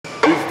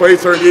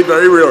plates are indeed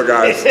very real,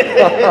 guys.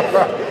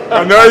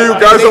 I know you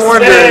guys are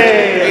wondering.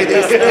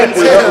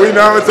 We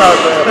know it's out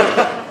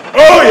there.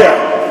 Oh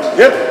yeah.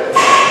 Yep.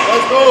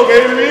 Let's go,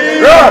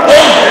 baby. Yeah.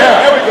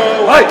 There we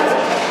go. Light.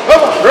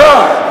 Come on.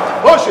 Right.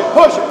 Push it.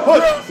 Push it.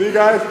 Push it. See,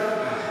 guys?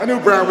 I knew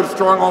Brad was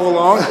strong all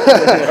along.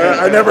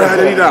 I never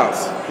had any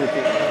doubts.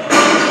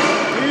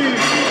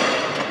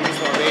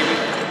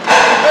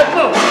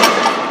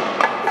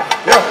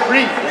 Yeah.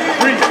 Breathe.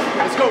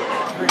 Let's go.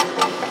 3,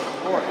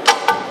 4,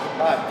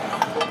 5.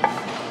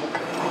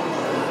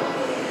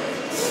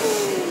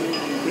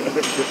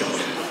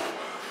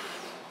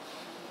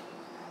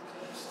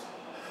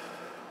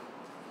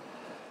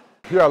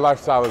 PR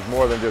lifestyle is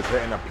more than just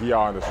hitting a PR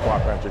on the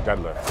squat, bench, or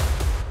deadlift.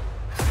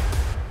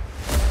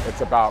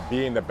 It's about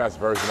being the best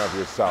version of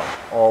yourself,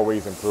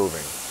 always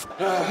improving.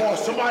 Come on,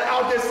 somebody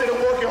out there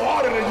sitting working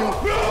harder than you.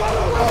 Somebody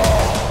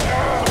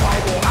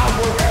go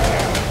outwork you.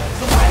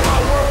 Somebody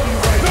outwork you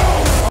right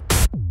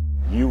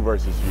now. You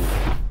versus you.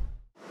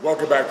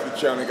 Welcome back to the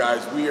channel,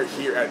 guys. We are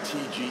here at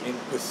TG in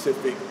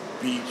Pacific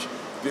Beach.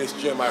 This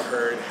gym, I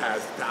heard,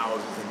 has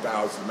thousands and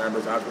thousands of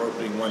members. I was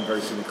opening one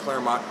very soon in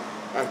Claremont.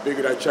 I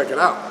figured I'd check it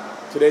out.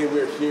 Today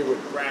we're here with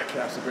Brad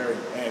Castleberry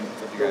and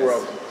the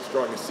world's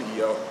strongest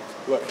CEO.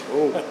 Look,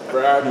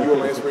 Brad, you were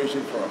my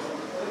inspiration for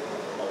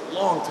a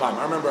long time.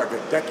 I remember like a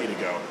decade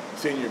ago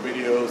seeing your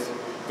videos,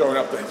 throwing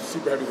up the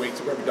super heavy weights,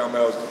 super heavy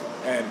dumbbells,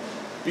 and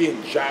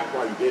being jacked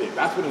while you did it.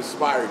 That's what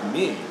inspired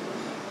me,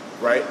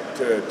 right,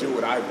 to do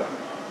what I've done,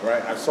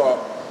 right? I saw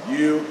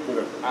you with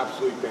an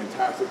absolutely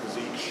fantastic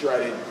physique,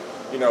 shredded,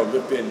 you know,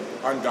 lifting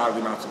ungodly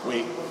amounts of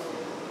weight.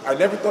 I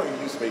never thought you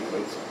used fake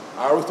weights.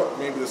 I always thought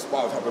maybe the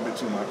squat was helping a bit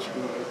too much,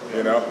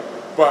 you know?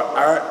 But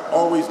I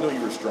always knew you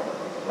were strong,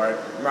 right?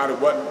 No matter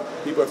what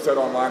people have said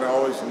online, I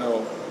always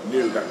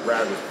knew that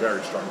Brad was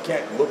very strong. You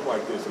can't look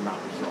like this and not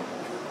be strong,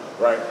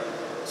 right?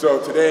 So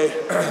today,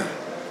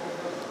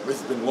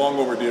 this has been long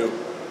overdue.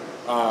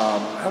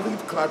 I don't think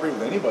you've collaborated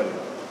with anybody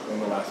in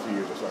the last few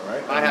years or so,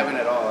 right? I haven't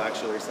at all,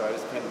 actually, so I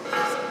just been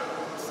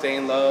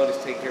staying low,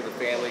 just taking care of the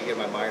family, getting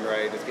my mind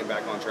right, just getting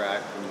back on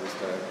track, and just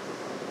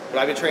but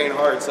I've been training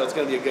hard, so it's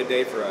going to be a good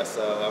day for us,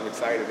 so I'm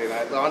excited.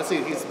 And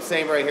honestly, he's the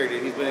same right here,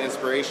 dude. He's been an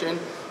inspiration.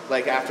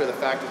 Like, after the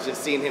fact of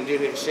just seeing him do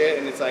his shit,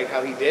 and it's like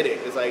how he did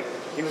it. It's like,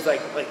 he was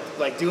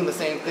like doing the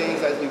same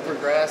things as we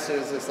progressed. It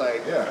was just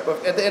like, yeah.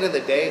 But at the end of the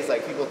day, it's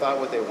like people thought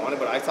what they wanted,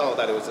 but I saw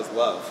that it was just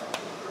love.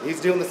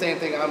 He's doing the same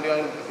thing I'm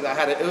doing.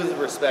 It was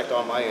respect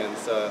on my end,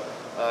 so.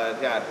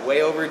 Yeah,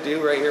 way overdue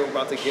right here. We're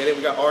about to get it.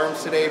 We got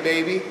arms today,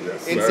 baby,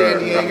 yes, in San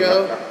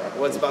Diego.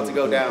 What's about to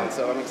go down,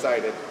 so I'm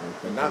excited.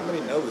 And not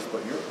many know this,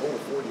 but you're over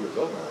 40 years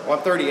old now, right? Well,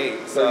 I'm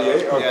 38. So,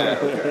 38? Okay. Yeah.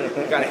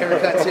 Okay. Got a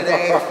haircut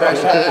today, fresh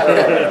cut.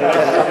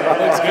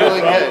 Looks really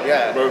good,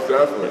 yeah. Most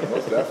definitely,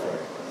 most definitely.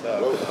 So.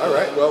 Well, all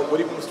right, well, what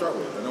do you want to start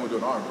with? I know we're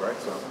doing arms, right?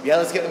 So. Yeah,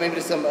 let's get maybe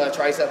just some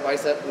tricep,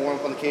 bicep, warm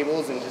up on the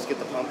cables, and just get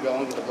the pump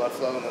going, get the blood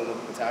flow, and then we'll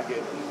attack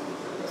it.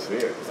 Let's see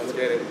it. Let's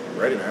get it.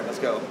 Ready, man. Let's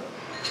go.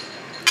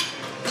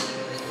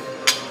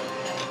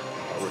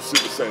 We're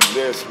supersetting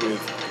this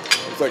with,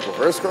 it's like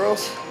reverse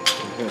curls.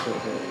 I'm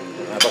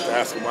about to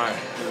ask him why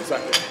in a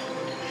second.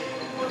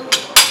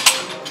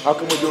 How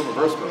come we're doing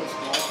reverse curls?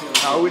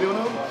 How are we doing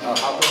them? How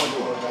come we're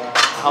doing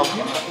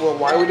them? Well,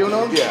 why are we doing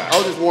them? Yeah. I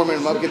was just warming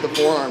them up, get the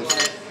forearms.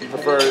 You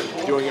prefer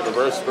doing it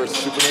reverse versus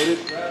supinated?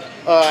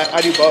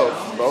 I do both.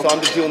 So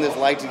I'm just doing this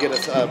light to get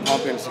us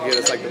pumping, to get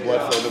us like the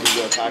blood flow, that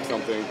we go attack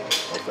something.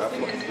 Oh,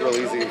 definitely. Real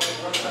easy.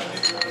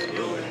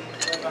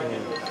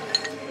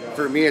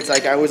 For me, it's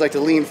like I always like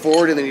to lean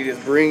forward and then you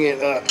just bring it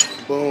up.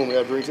 Boom.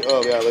 Yeah, bring it.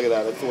 Oh, yeah, look at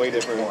that. It's way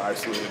different. Oh,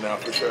 absolutely now,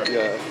 for sure.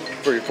 Yeah,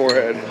 for your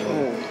forehead.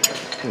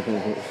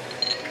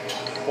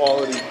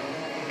 Quality.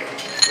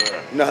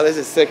 Sure. No, this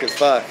is sick as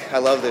fuck. I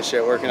love this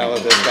shit, working out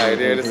with this guy,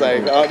 dude. It's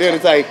like, oh, dude,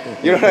 it's like,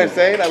 you know what I'm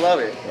saying? I love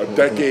it. A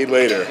decade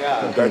later.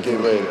 Yeah. A decade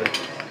later.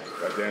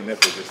 That damn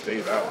nipple just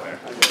stays out there.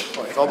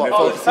 It's all about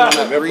focusing on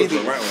that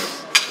breathing.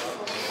 Relentless.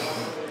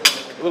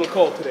 A little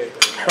cold today.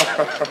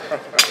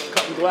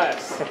 Cutting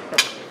glass.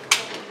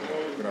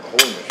 We're gonna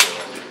hold this shit.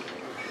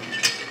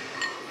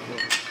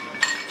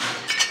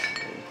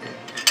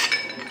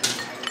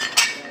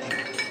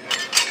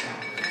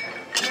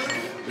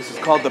 This is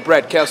called the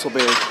Brad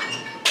Castleberry.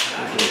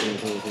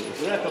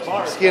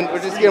 We're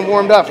just getting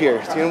warmed up here.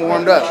 It's getting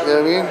warmed up, you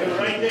know what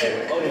I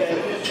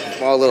mean?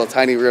 Small little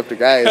tiny ripped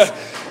guys.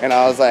 And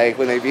I was like,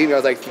 when they beat me, I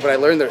was like, but I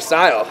learned their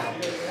style.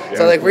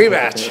 So like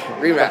rematch.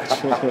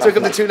 Took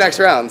them to 2 next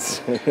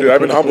rounds. Dude,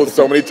 I've been humbled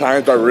so many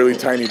times by really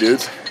tiny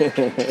dudes.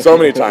 So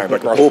many times,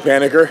 like Rahul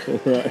Panicker.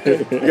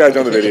 You guys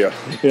know the video.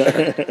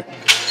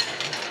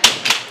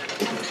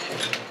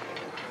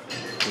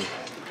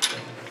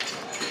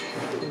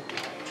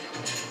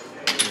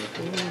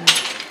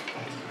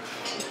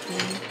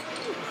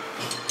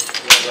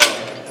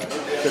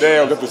 Today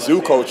I was at the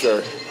Zoo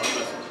Culture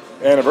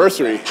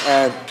anniversary,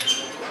 and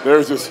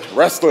there's this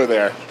wrestler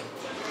there.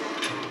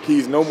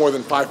 He's no more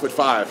than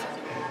 5'5",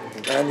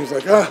 and he's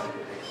like,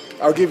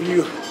 I'll give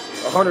you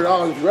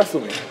 $100 if you wrestle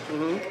me.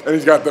 And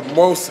he's got the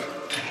most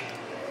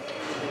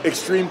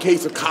extreme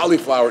case of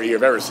cauliflower ear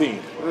I've ever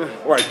seen.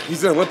 Right,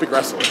 he's an Olympic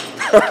wrestler.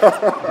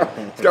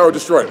 This guy will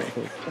destroy me.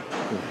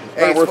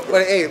 Hey,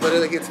 but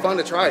it's fun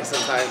to try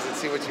sometimes and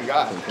see what you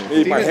got.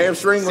 Hey, my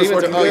hamstring was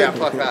looking good. Oh yeah,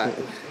 fuck that.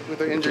 With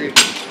the injury.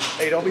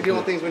 Hey, don't be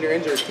doing things when you're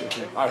injured.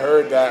 I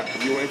heard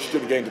that you were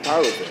interested in getting to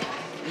powerlifting.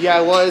 Yeah,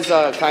 I was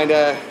kind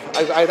of.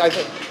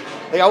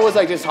 I was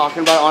like just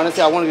talking about it.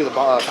 Honestly, I want to do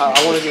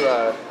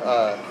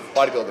bodybuilding.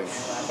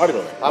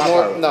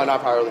 Bodybuilding?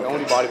 Not powerlifting. I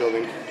want to do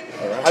bodybuilding.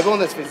 Right. I've been on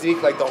this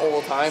physique like the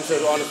whole time, so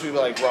it would honestly be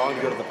like wrong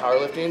to go to the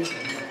powerlifting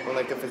when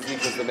like the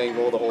physique was the main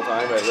goal the whole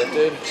time. But I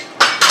lifted,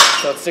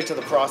 so I'd stick to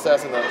the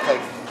process and like it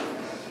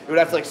would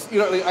have to like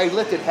like, I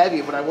lifted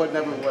heavy, but I would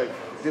never like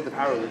did the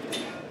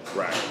powerlifting.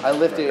 Right. I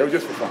lifted. It was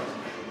just for fun.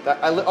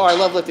 I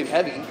love lifting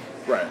heavy.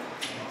 Right.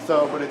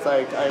 So, but it's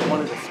like I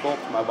wanted to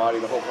sculpt my body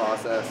the whole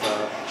process.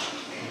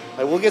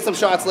 Like we'll get some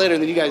shots later,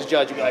 and then you guys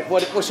judge. You'll be like,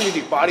 what should we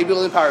do?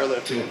 Bodybuilding,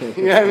 powerlifting?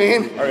 You know what I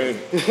mean? I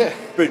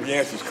think the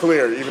answer's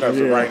clear, even as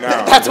of right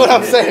now. That's what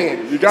I'm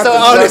saying. You got so the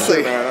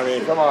honestly, man. I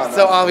mean, come on.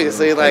 So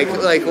obviously, like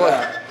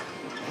what?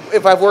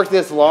 If I've worked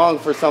this long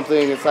for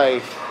something, it's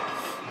like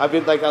I've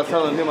been like I was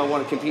telling him I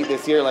want to compete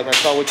this year. Like I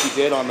saw what you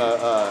did on the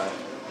on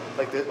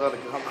the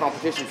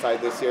competition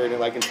side this year, and it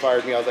like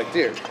inspired me. I was like,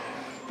 dude,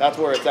 that's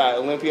where it's at.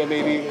 Olympia,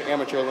 maybe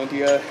amateur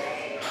Olympia.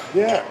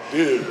 Yeah,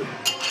 dude.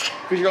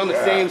 Because you're on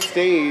the same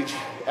stage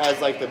as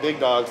like the big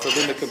dogs, so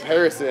then the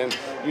comparison,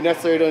 you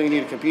necessarily don't even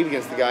need to compete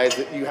against the guys.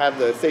 That you have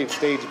the same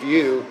stage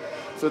view,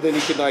 so then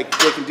you can they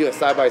can do a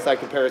side-by-side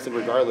comparison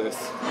regardless.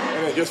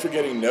 And then just for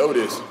getting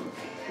noticed,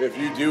 if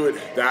you do it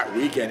that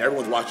weekend,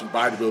 everyone's watching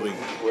bodybuilding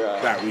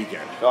that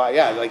weekend. Oh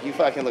yeah, like you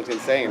fucking looked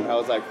insane. I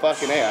was like,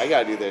 fucking hey, I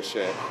gotta do this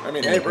shit. I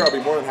mean, hey bro, I'll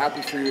be more than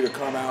happy for you to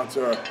come out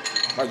to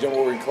my gym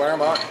over in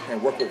Claremont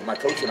and work with my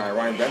coach and I,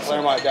 Ryan Benson.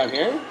 Claremont down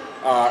here?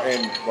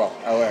 Well,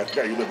 LA, I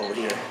forgot you live over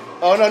here.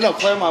 Oh, no,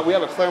 Claremont. We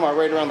have a Claremont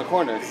right around the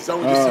corner.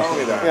 Someone just told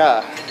me that.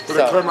 Yeah. So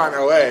the Claremont,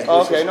 LA.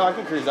 Oh, okay, no, I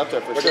can cruise up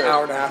there for like sure. An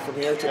hour and a half from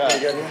here to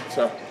get here.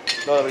 So.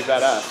 No, that'll be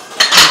badass.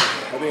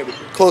 I think it'd be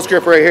close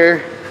grip right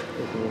here.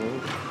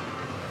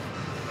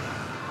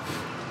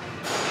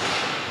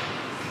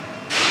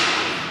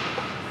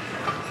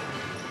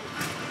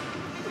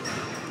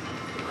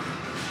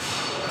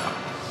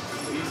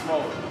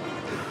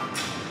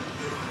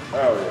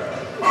 Oh, yeah.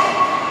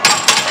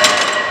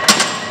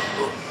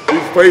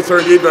 These plates are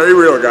indeed very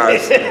real,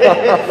 guys.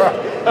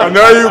 I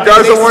know you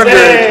guys are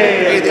wondering.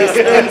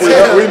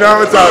 We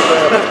know it's out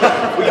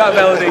there. We got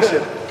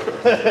validation.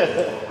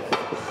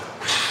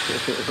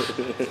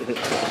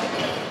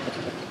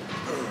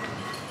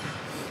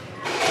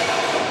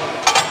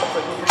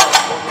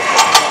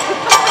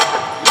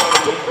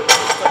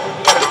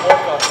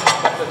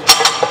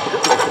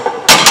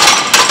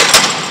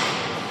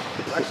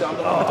 Actually, I'm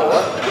the one with the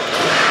what?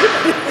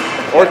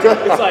 Orca?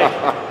 It's like,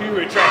 you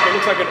retract, it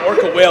looks like an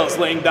orca whale is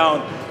laying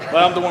down.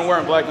 But I'm the one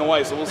wearing black and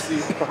white, so we'll see.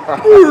 Where's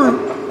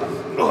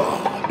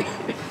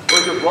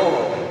your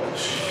blowhole?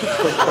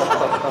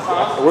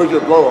 Where's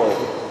your blowhole?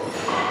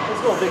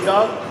 Let's go, big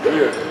dog.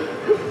 Yeah.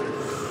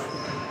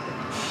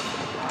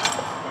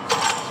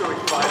 Should we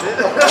find it?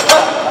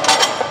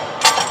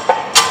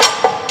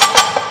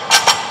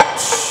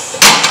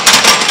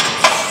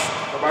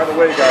 By the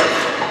way, guys,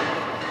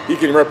 he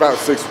can rip out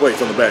 6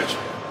 plates on the bench.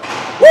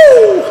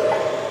 Woo!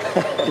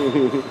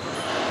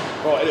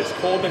 Bro, it is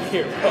cold in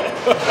here, bro.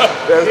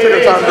 Yeah, let's take our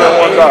time doing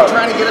one dog.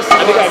 Trying to get us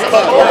I think I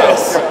cut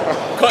glass.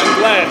 Cutting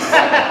glass.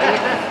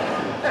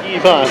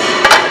 Ivan.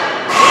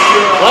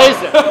 Why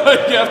is it?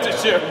 You have to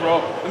share,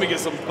 bro. Let me get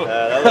some.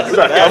 That looks good.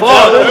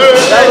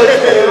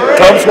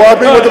 Come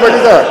swapping? What the fuck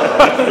is that?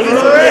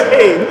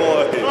 Great,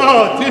 boy.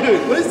 Oh,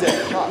 dude, what is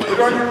that? Look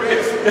on your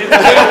wrist.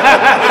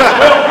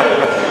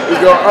 You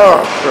go,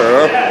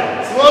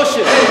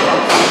 Motion.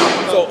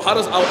 So how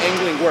does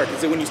out-angling work?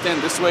 Is it when you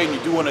stand this way and you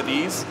do one of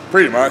these?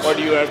 Pretty much. Or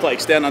do you have to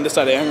like stand on this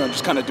side of the angle and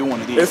just kind of do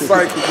one of these? It's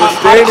like,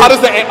 how does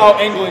the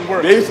out-angling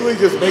work? basically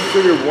just make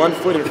sure you're 1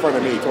 foot in front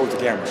of me towards the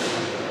camera.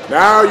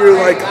 Now you're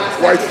like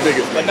twice as big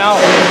as me. But now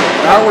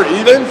we're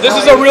even? this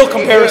is a real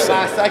comparison.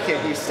 Last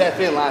second, you step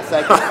in last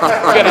second. You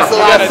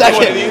gotta do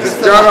one of these.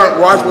 You gotta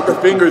watch what the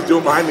finger's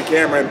doing behind the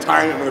camera and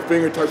time it. When the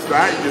finger touches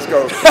that, you just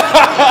go.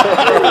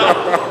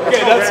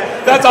 Okay,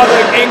 that's how the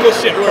angle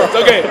shit works.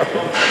 Okay.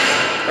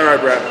 All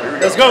right, Brad. Here we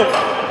go. Let's go.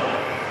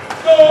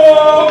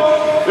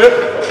 Yep.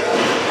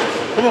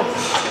 Come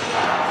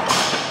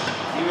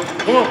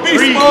on. Beast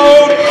Breathe.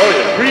 mode. Oh,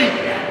 yeah. Breathe.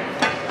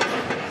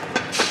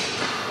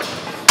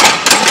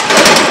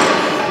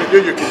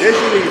 Dude, your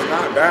conditioning is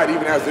not bad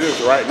even as it is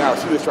right now.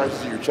 See the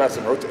stretches of your chest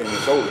and rotating your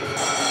shoulders.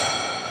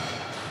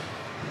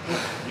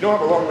 You don't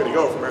have a long way to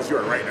go from as you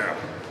are right now.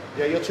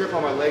 Yeah, you'll trip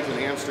on my legs and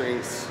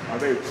hamstrings. Are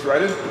they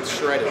shredded? It's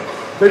shredded.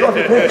 Take off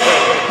your pants.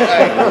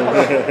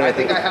 I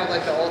think I have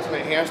like the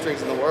ultimate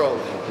hamstrings in the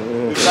world.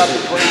 He's got the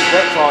great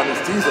sweats on.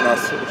 He's teasing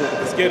us.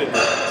 Let's get it. It's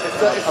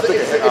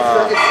the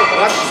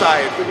bottom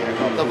side.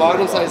 The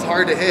bottom side is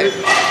hard to hit.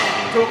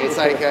 It's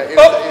like it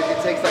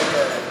takes like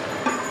a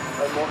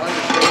more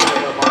understanding of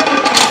the body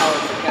and how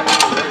the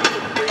chemistry works to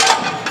create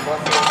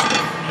muscle.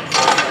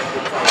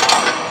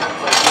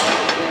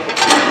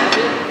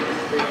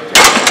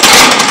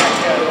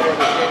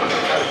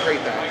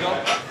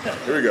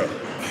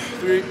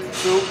 3, 2,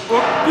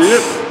 up.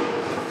 Yep.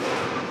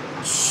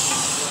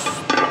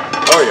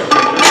 Oh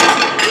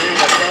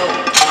yeah.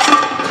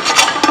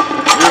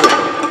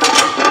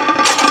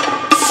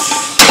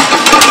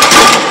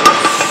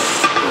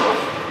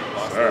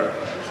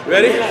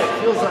 Ready?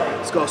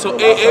 Let's go. So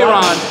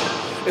Aaron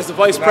is the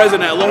vice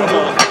president at Lone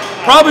Bull.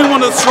 Probably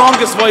one of the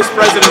strongest vice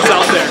presidents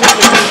out there.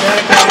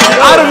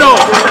 I don't know.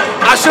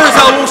 I sure as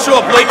hell won't show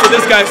up late to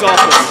this guy's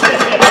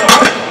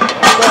office.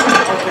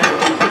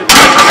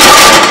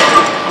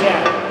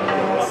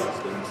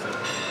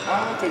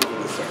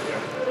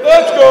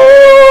 Let's go!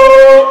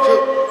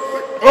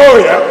 Oh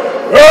yeah.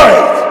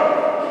 Right.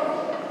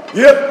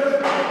 Yep.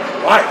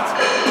 Right.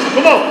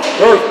 Come on.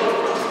 Perfect.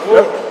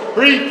 Yep.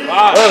 3,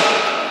 5,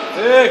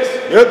 6,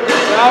 Yep.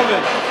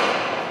 7,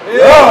 8,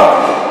 Yeah.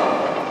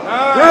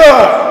 9.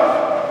 Yeah.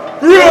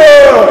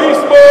 Yeah.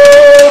 Beast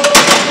mode.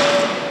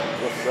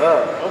 Yes, sir.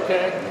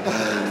 Okay.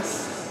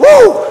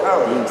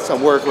 Woo!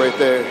 Some work right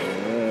there.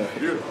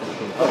 Beautiful.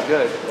 Oh,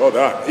 good. Well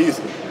done.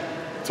 Easy.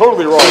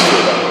 Totally wrong.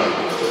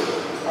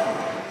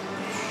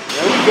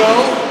 There we go.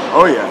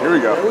 Oh yeah. Here we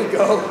go. There we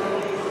go.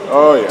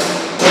 Oh yeah.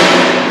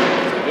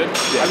 Good.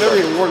 I've never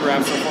even worn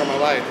wraps before in my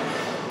life.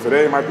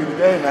 Today might be the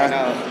day,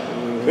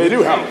 man. They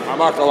do help. I'm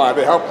not gonna lie.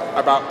 They help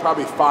about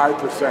probably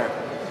 5%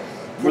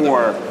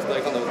 more.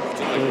 Like on the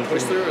like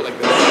push through or like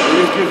the. It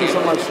just gives you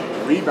so much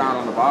rebound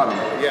on the bottom.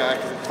 Yeah.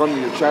 From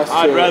your chest.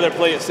 I'd to rather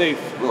play it safe.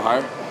 a little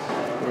higher. Yeah.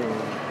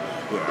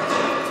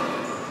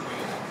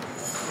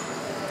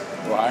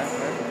 A little higher.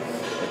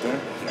 Right there.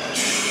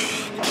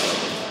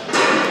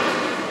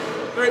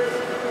 3,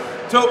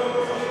 2,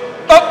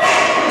 up.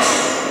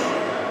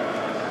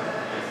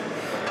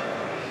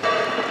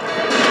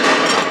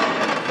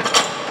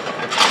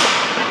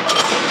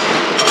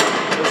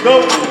 Let's go.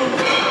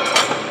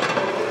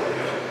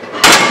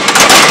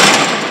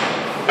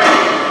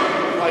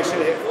 I should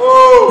have hit.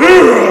 Whoa!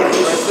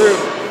 Right through.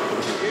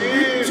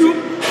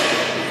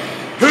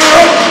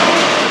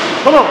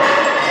 Come on.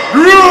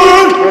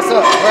 Press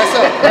up, press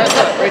up, press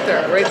up. Right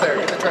there, right there.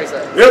 Get the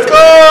tricep. Let's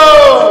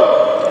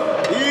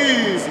go!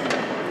 Easy.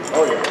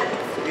 Oh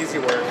yeah. Easy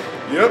work.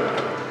 Yep.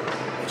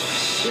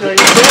 You know, you're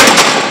good.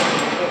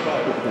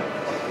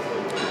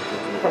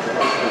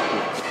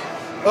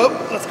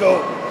 Up, let's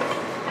go.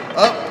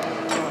 Up.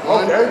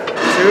 1, Okay.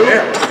 2,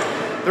 Yeah.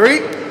 3.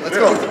 Let's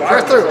go. Yeah,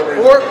 Press through.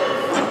 4.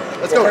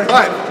 Let's go.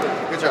 5.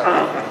 Good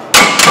job.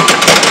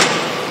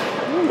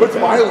 Looks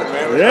violent,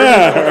 man.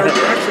 Yeah.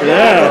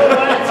 Yeah.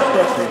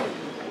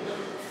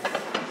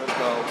 Let's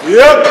go.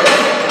 Yep.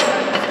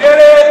 Get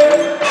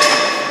it.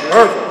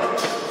 Perfect.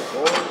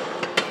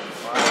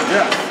 5.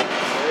 Yeah.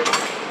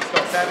 Let's go.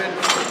 7,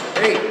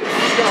 8.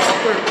 Let's go. All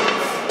through.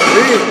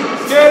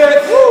 Get it.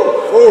 Woo.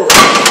 Forward.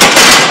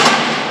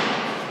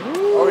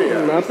 Oh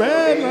yeah. Not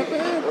bad, not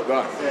bad. Well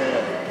done.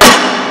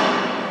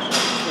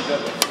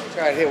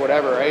 Try to hit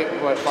whatever, right?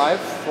 What, 5,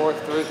 4,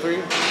 3,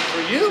 3?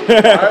 For you?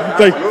 It's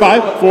like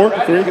 5, 4, 3. Why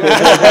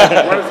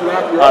don't you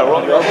wrap your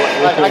arm?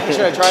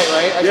 Should I try it,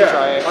 right? I should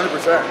try it. 100%.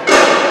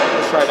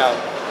 Let's try it out.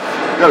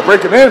 You gotta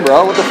break them in,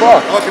 bro. What the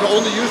fuck? I can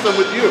only use them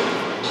with you.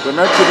 They're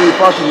meant to be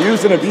fucking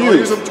used and I'll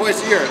use abused. them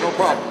twice a year, no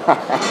problem.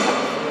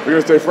 We're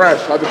gonna stay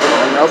fresh. How'd you put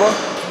it on your elbow?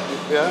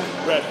 Yeah?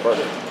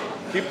 Perfect.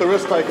 Keep the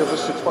wrist tight because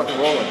this shit's fucking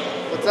rolling.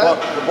 What's that?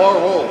 The bar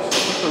rolls.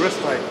 Keep the wrist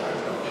tight.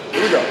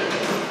 Here we go.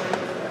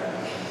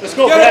 Let's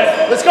go,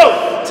 Brad. Let's go.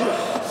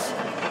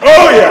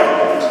 Oh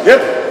yeah. Yep.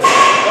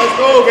 Let's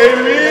go,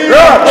 baby!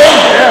 Yeah.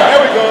 Yeah.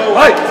 There we go.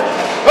 Light.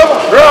 Come on.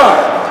 Drive.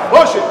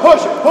 Push it,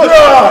 push it, push it.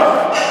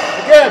 Drive.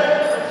 Again.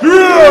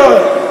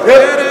 Yeah.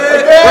 Yep.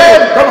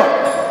 Again. Come on.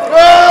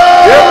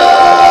 Yep.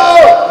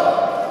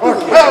 Fuck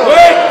yeah.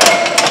 Wait.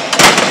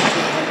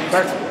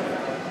 Back.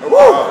 Woo.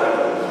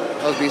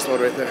 That was beast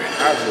mode right there.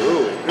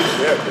 Absolutely. Good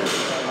shit.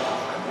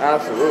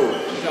 Absolutely.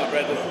 Good job,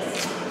 Bradley.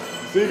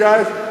 See,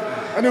 guys?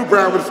 I knew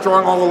Brad was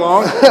strong all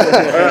along.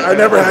 I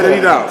never had any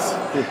doubts.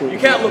 You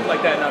can't look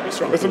like that and not be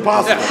strong. It's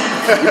impossible.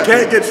 You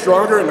can't get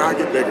stronger and not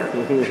get bigger.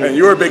 And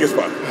you're big as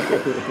fuck.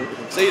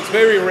 See, it's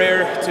very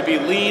rare to be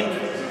lean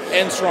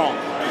and strong.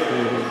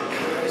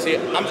 See,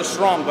 I'm just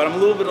strong, but I'm a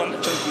little bit on the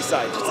chunky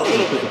side. Just a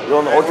little bit. You're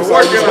on the orca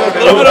side?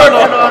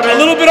 A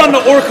little bit on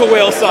the orca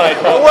whale side.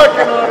 I'm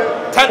working on it.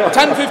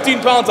 10, 15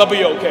 pounds, I'll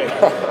be okay.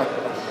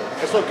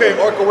 It's okay.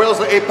 Orca whale's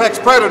the apex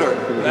predator.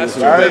 That's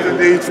true. That is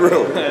indeed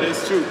true. That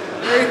is true.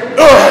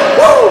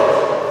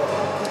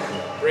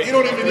 You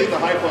don't even need the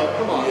hype up.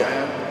 Come on,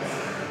 man.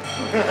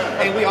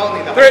 Hey, we all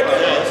need that. 3,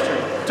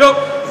 2,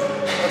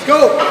 Let's go.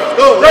 Let's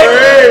go. Right.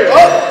 Hey.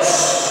 Up.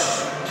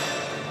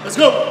 Let's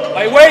go.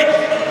 lightweight.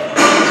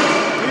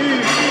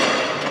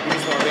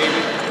 Beast mode,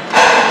 baby.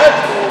 Let's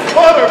go.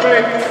 Butter,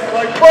 baby.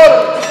 Like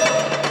butter.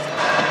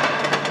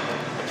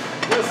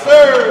 Yes,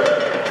 sir.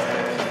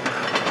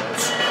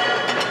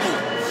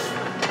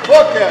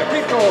 Fuck yeah.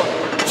 Keep going.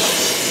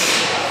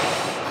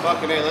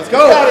 Fucking A, let's He's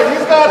go. got it.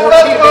 He's got it. 14,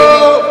 Let's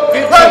go.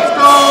 baby. 15. Let's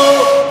go.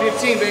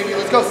 15, baby.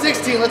 Let's go.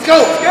 16. Let's go.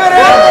 Get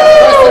it.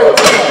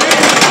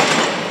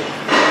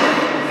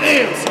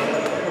 Damn, son.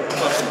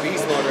 Fucking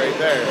beast mode right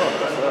there.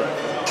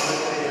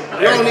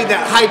 We all need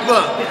that hype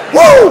up.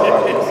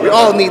 Woo! We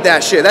all need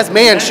that shit. That's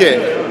man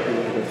shit.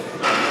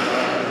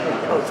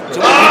 So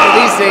people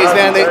these days,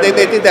 man, they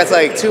think that's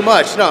like too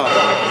much. No,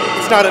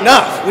 it's not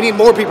enough. We need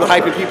more people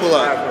hyping people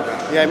up.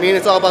 You know what I mean?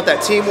 It's all about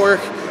that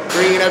teamwork,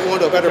 bringing everyone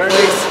to a better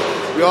place.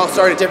 We all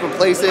start at different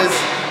places,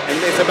 and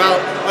it's about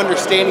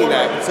understanding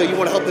that. So you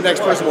want to help the next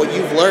person what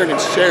you've learned and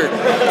shared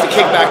to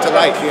kick back to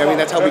life. You know what I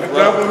mean? That's how we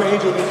grow.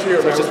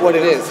 So it's just what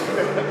it is.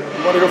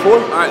 You want to go for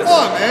it? All right. Come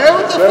on, man.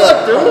 What the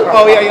fuck, dude?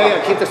 Oh,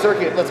 yeah. Keep the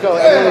circuit. Let's go.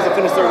 Everyone needs to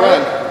finish their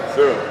run.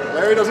 Sure.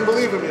 Larry doesn't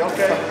believe in me.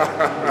 Okay.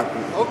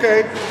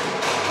 Okay.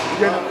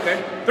 Okay.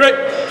 3,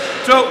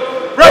 2,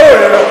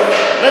 Right.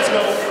 Let's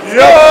go.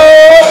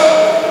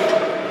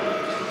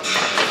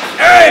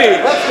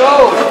 hey! Let's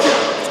go.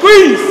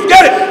 Squeeze!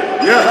 Get it!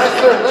 Yeah.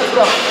 Yes, sir. Let's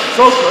go.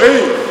 So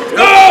crazy.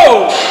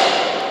 Go!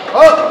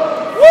 Up.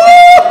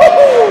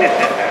 Woo!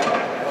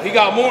 He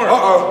got more.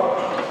 Uh-oh.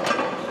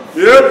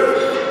 Yep.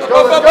 Go,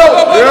 let's go.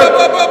 Up.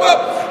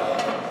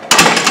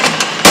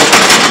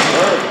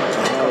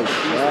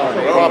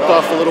 Dropped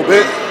off a little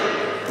bit.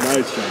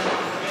 Nice job.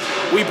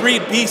 We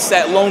breed beasts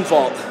at Lone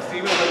Vault.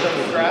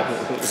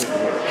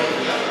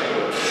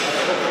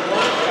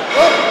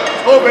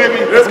 Oh,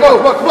 baby. Let's go.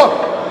 Come on. Come on.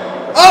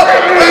 Up.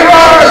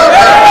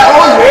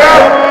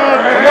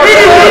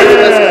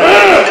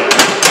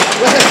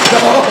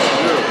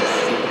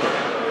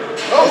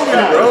 Oh,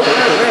 yeah.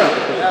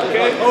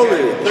 Okay.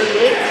 Holy.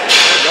 38.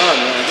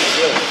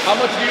 How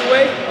much do you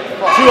weigh?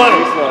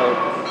 200.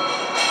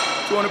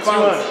 200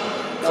 pounds.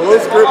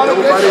 Close grip,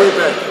 double body weight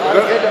back.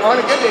 On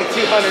a good day,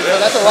 200. So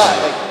that's a lot.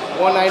 Like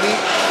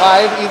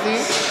 195 easy.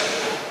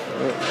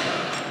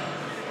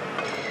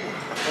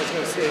 I was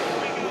gonna say.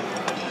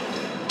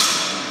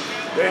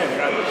 Damn, you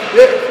got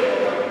it.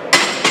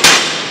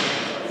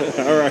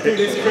 All right.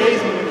 It's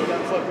crazy when you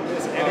got fucking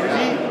this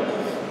energy.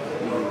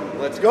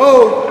 Let's go.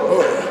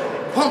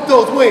 Pump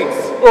those wings.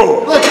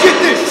 Oh. Let's get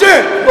this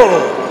shit.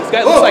 This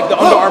guy looks like the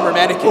Under Armour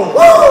mannequin. Woo!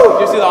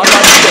 Did you see the Under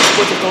Armour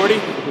Sports Authority?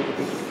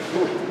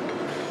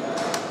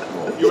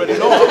 You already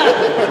know.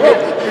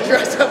 You're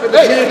dressed up in the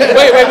gym.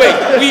 Wait.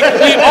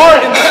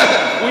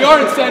 We are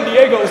in San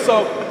Diego,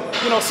 so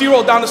you know,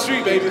 SeaWorld down the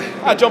street, baby.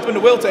 I jump in the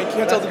whale tank. You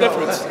can't tell the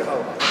difference.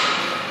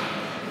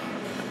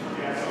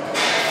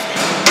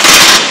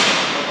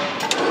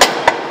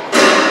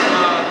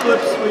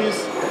 Clips,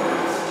 please.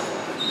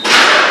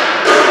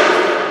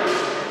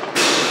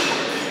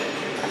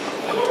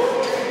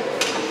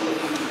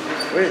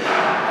 Wait.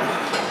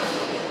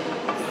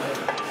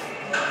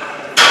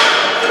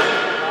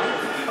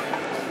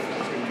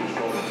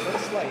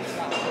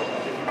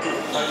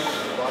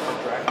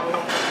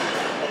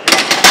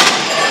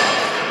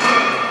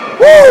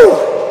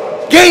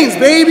 Woo! Gains,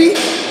 baby.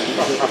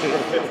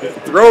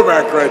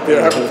 Throwback right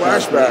there, having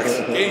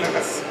flashbacks.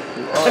 Games.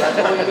 Oh, that's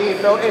what we need.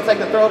 It's like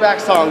the throwback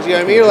songs, you know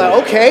what I mean? You're like,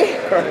 okay,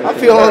 I'm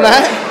feeling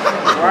that.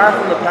 We're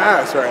from the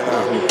past right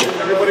now.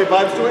 Everybody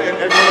vibes to it, and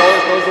everyone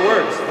always knows the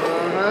words.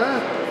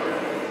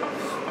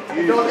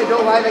 They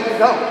don't lie, they can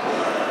go.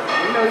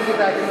 You know you get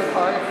back in the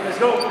car. Let's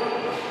go.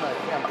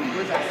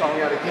 Where's that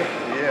song out again?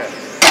 Yeah.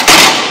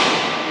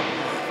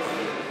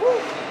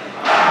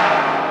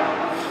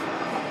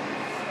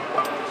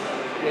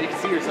 Yeah, you can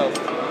see yourself.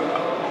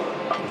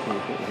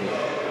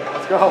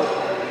 Let's go.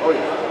 Oh,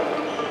 yeah.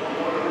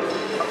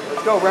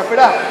 Let's go, rep it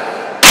up.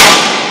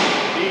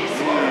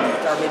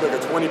 Got maybe like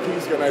a 20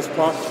 piece, got a nice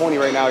pump. 20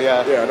 right now,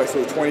 yeah. Yeah, nice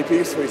little 20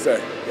 piece. What do you say?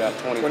 Yeah,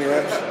 20. 20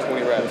 reps?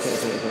 20 reps.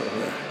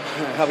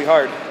 That'll be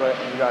hard, but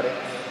you got it.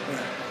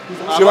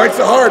 She likes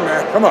it hard,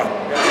 man. Come on.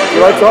 She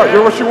likes it hard.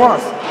 Hear what she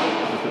wants.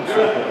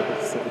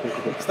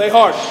 Stay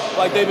hard,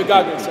 like David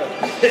Goggin said.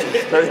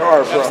 Stay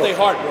hard, bro. Gotta stay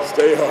hard, bro.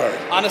 Stay hard.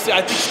 Honestly,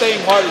 I think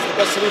staying hard is the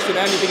best solution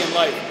to anything in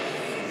life.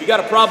 You got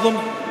a problem,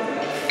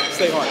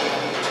 stay hard.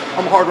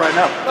 I'm hard right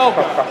now. Oh,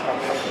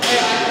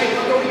 Hey,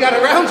 look what you got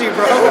around you,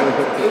 bro.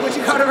 Look what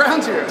you got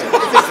around you. It's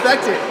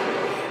expected.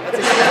 That's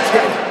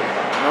expected.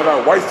 You know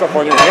that white stuff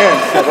on your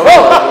hands. Woo!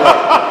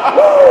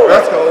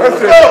 Let's go. That's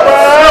it.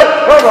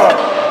 Come on.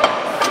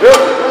 Yep.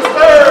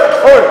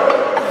 Oh, yeah.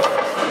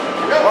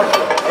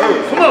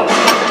 Come on.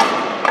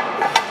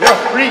 Yeah.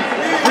 Breathe.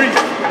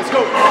 Let's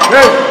go.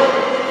 Hey.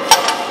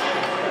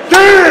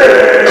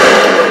 Damn.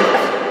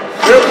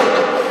 Yep.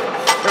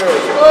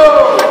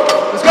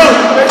 Let's go.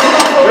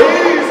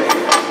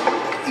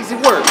 Easy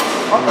work.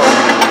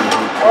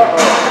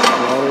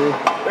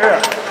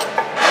 Yeah.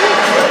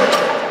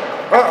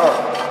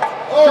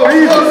 Oh,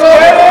 Jesus.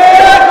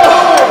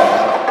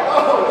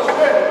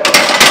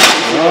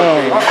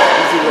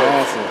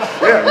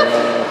 Yeah.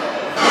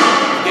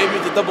 gave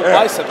you the double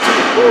bicep.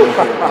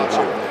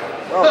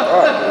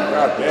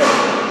 God damn.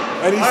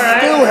 And he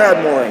still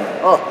had more in him.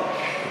 Oh.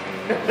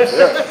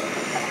 Yeah.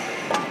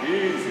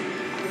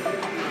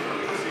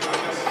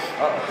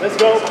 Let's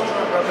go.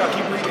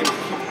 Keep breathing.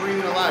 Keep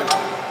breathing alive.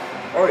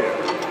 Oh, yeah.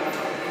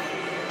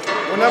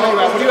 What number you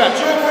at? What are you at?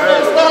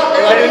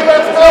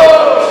 Let's go!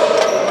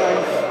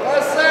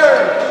 Yes, sir.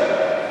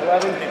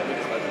 11,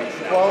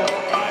 12.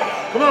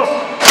 Come on.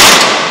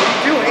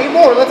 2, 8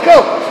 more. Let's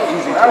go.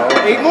 Easy.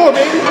 8 more,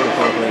 baby.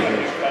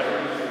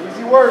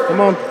 work.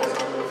 Come on. 3,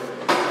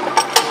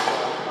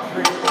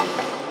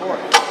 4,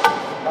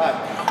 5.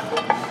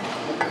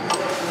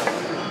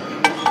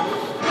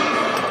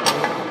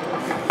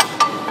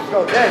 Let's go,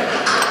 10.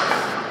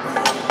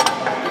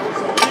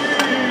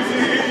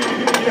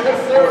 Yes,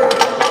 sir.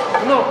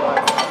 Come on.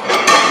 1,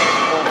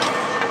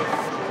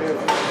 2.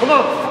 Come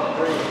on.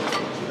 3,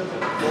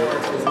 4,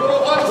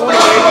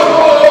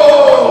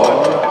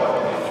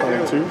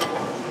 22.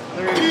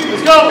 3.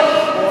 Let's go.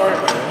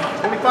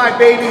 4, 25,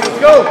 baby. Let's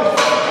go.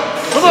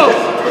 Come on.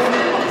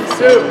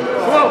 2.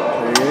 Come on.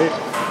 28.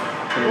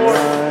 4.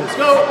 Let's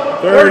go.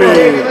 30.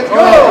 Baby. Let's go.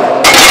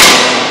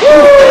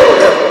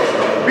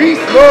 Woo.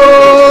 Beast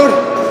mode.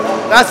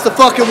 That's the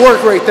fucking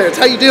work right there. It's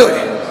how you do it.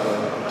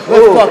 Let's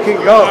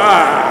fucking go.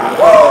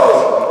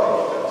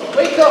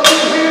 Wake up in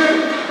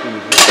here.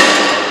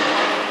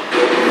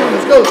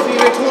 Let's go. See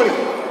you at 20.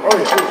 Oh,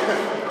 yeah.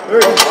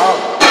 3.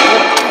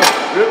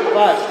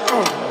 5.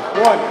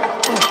 1,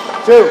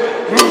 2.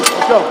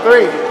 Let's go.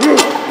 3,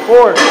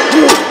 4,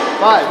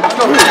 5. Let's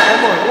go. One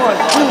more. 1,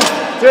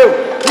 2,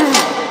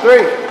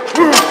 3,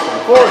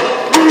 4.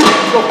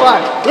 Let's go.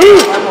 5.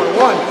 One more.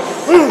 1,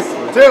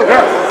 2,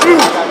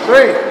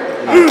 3,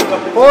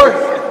 4.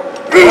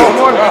 One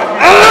more.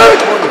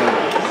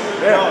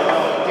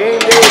 Game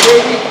day,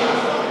 baby.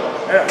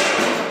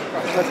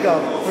 Let's go.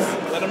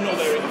 Let them know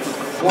they're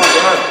 1,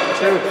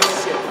 2,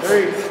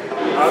 3.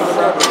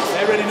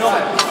 They already know.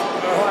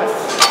 1,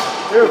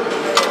 2,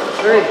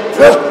 3,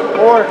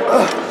 4,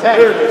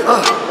 10.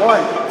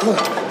 1,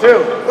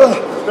 2,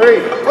 3,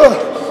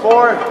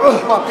 4.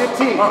 Come on,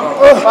 15.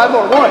 5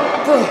 more. 1,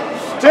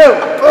 2,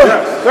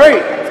 3.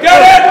 Get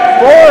it!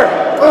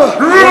 4.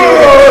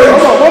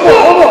 One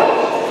more.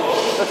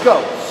 Let's go.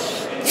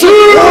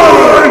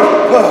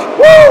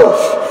 Woo!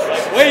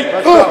 Wait.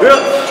 Let's go.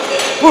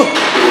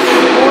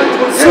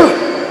 22.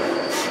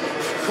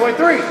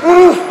 23. He's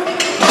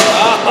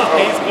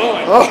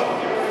going.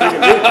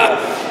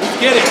 Let's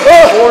get it.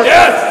 4.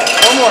 Yes!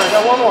 One more. I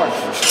got one more.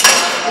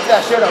 Get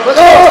that shit up. Let's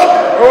go.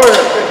 Oh,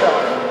 yeah. Good job.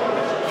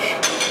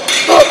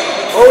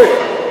 Oh, yeah.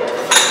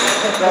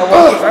 That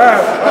was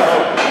fast.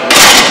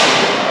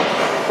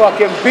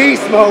 Fucking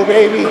beast mode,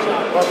 baby.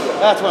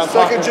 That's what I'm talking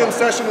about. Second gym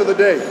session of the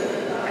day.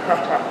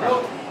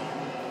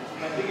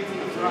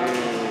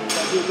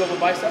 Do a double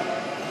bicep.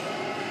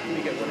 Let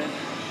me get one in.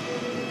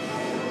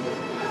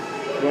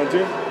 You want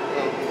to?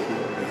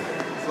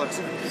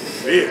 Flexing.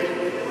 Yeah.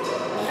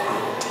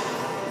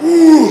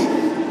 Woo!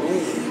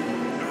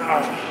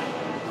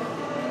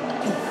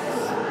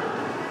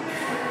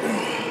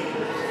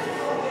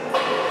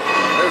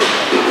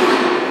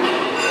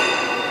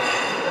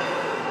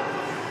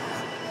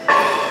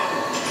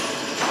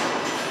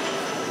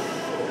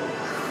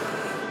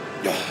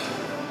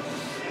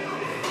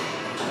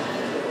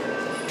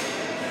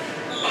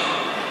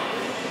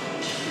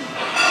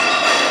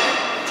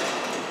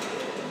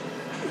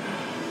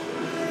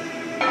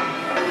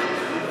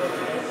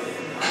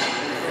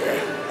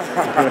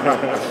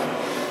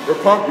 We're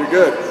pumped, you're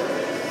good.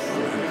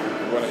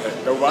 You want to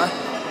go by?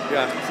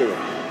 Yeah. Do it.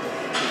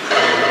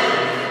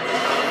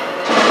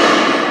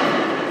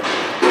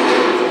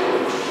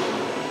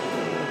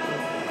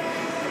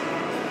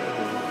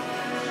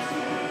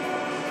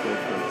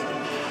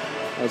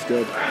 That's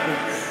good.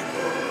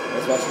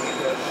 Let's watch it.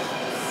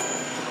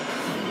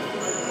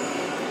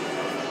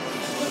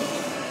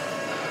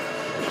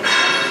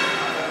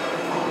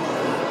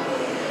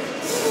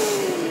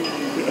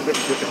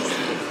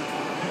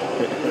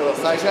 Little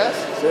side chest.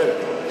 That's it.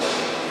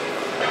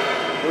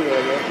 We're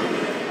good, man.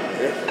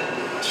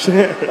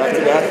 Here. Back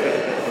to that.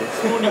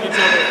 Spooning each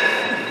other.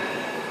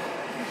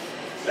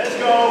 Let's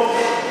go.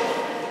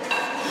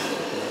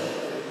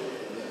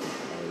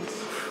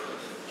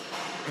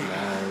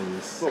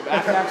 Nice. Little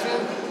back action.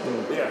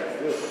 Yeah,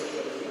 good.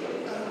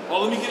 Oh,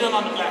 let me get in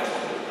on the back.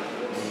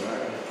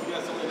 You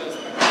got something that's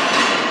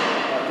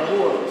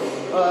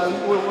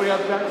We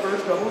have back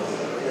first, double.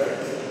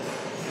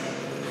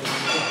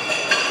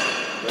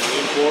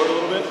 Lean forward a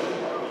little bit.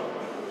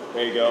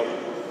 There you go.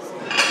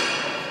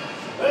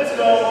 Let's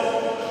go.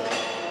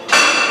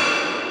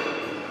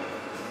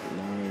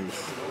 Nice.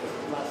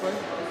 Last way.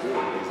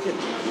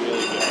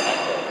 Really good back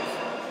there.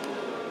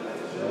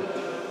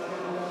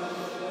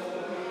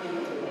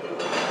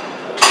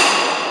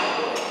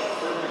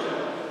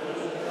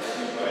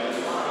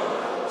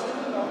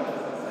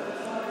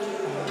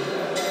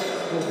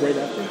 Right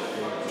after.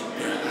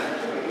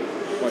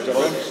 Want to jump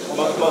in?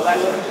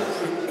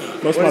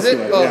 Most What is it?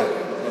 muscular, Oh. yeah.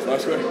 Let's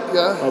watch it.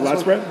 Yeah. Oh, lat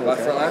spread? Last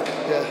Okay. front line?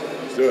 Yeah.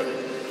 Let's do it.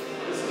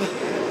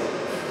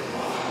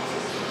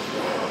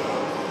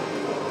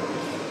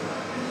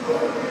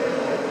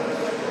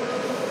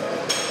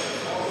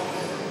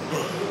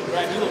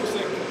 right. You look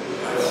sick.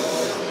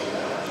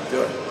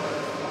 Do it.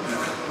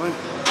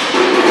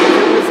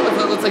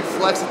 Let's like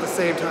flex at the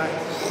same time.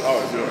 Oh,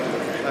 let's do it.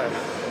 Okay.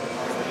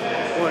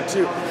 1, 2.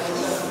 You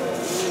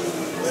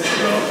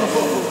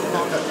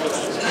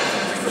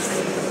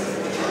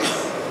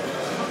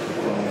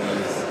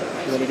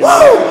want to get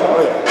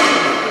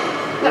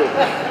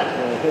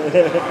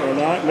or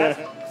not? Yeah.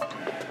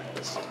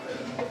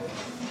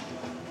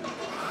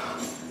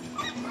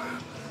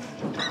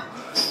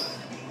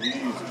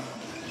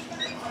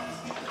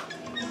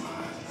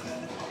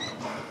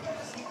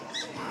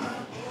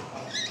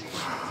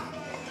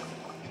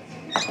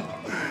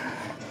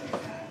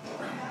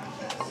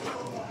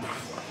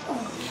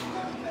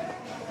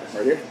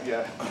 Right here?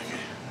 Yeah.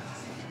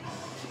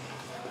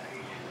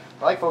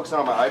 I like focusing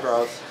on my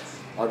eyebrows.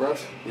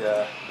 Eyebrows?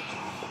 Yeah.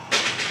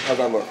 How's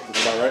that look?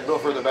 Is that A right? little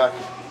further back.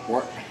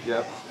 More?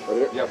 Yep. Right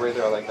here? Yep, right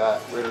there. I like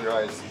that. Right in your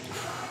eyes.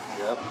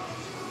 Yep.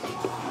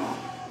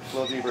 A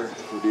little deeper.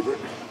 A little deeper?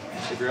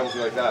 If you're able to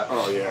like that.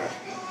 Oh, yeah.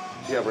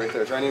 Yeah, right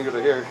there. Try and even go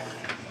to here.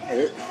 Right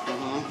here?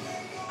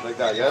 Mm-hmm. Like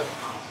that, yep.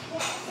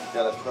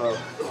 Yeah, that's pro.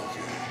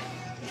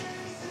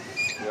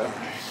 Yep.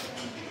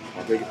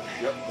 I'll take it.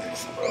 Yep.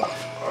 Thanks.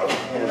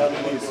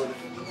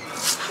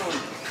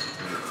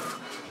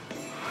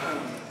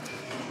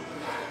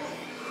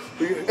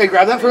 Hey,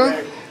 grab that for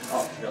him.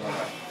 Oh, yeah, my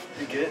bad.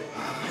 You get it?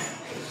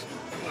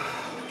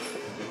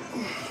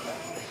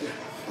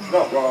 No,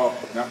 go.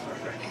 No,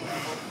 okay.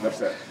 Enough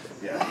said.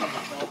 Yeah.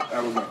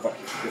 That was gonna fuck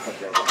you. Just fuck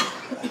you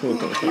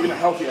up. Even a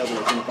healthy elbow is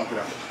gonna fuck it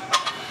up.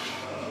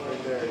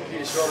 Right there. You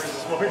hit shoulders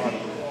this morning.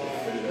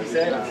 He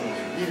said?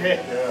 You did?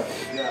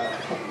 Yeah.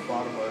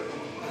 Bottom part.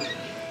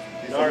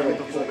 Gnarly.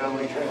 He's like, I'm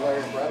like,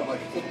 I'm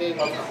like,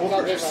 of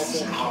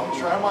course. I'll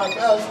try my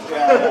best.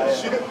 Yeah.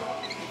 Shit.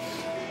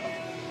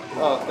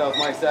 Oh, that was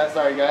my set.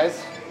 Sorry,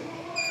 guys.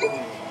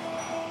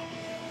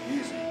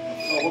 Easy.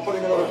 Oh, we're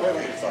putting another plate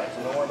on your side,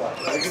 so don't worry about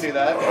it. You can do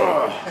that.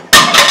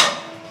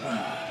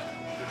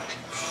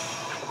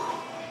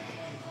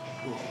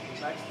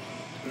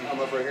 I'm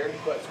up right here.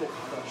 Let's go.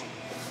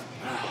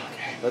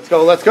 Let's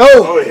go. Let's go.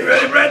 Oh, you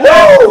ready, Brandon?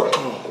 Woo!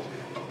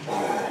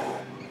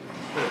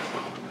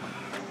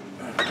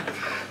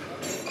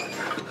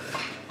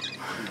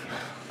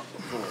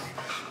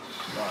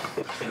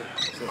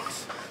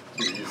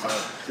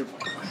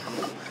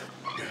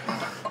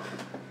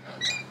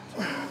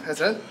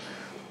 That's it?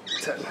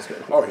 That's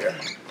good. Oh, yeah.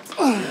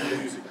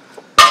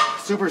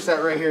 Super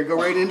set right here. Go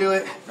right into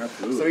it.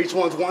 Absolutely. So each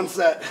one's one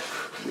set.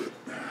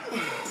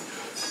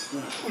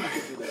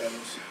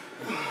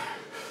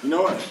 You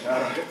know what?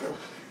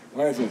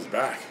 Lansing's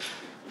back.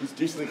 He's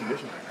decently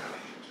conditioned right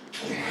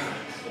now.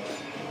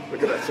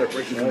 Look at that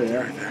separation right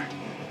there.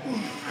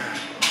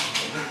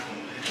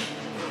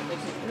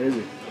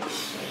 Crazy.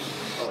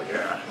 Oh,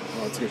 yeah.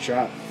 Oh, that's a good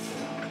shot.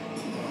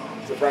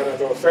 So, Brad,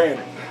 as I was saying,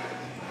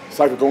 it's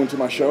like going to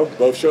my show,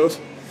 both shows,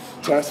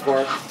 test,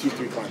 bar,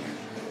 2-3 climbing.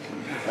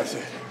 That's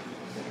it.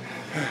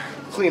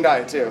 Clean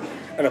diet too.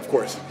 And of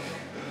course,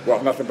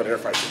 well, nothing but air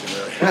fried chicken,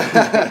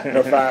 really.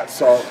 No fat,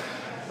 salt,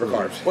 or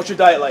carbs. What's your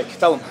diet like?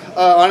 Tell them.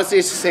 Honestly,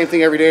 it's the same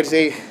thing every day. Just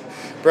eat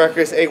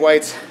breakfast, egg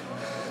whites.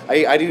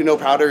 I do no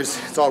powders.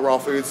 It's all raw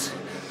foods.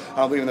 I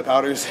don't believe in the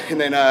powders.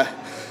 And then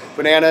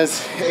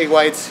bananas, egg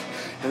whites.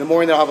 In the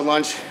morning, they'll have a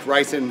lunch,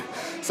 rice and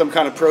some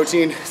kind of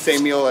protein.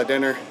 Same meal at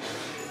dinner.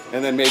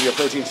 And then maybe a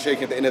protein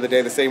shake at the end of the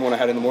day, the same one I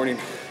had in the morning.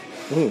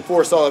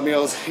 4 solid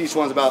meals. Each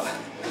one's about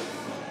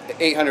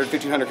 800,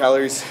 1,500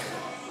 calories.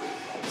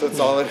 So it's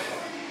solid.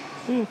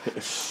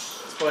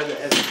 It's fun that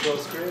has a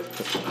close grip.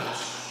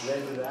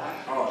 Led to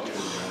that. Oh, dude.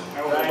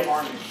 That was Right. an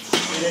army.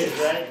 It is,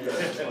 right?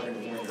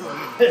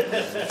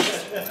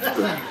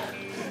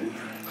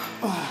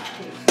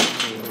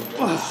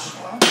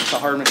 It's a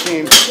hard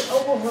machine.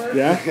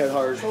 Yeah? It's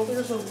hard.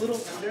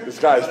 This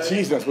guy's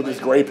teasing us with his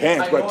gray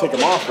pants. Go ahead and take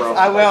them off, bro.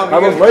 I will. How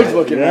those legs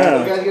looking, You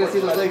man? guys are gonna see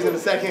those legs in a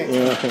second.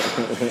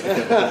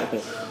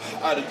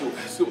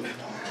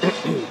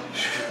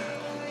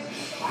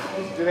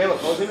 Do they have a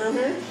clothing room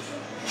here?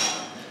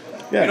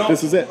 Yeah, You know,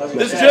 this is it.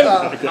 This gym?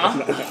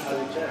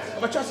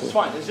 My chest is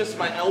fine. It's just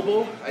my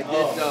elbow. I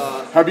did.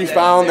 Have you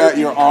found that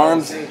your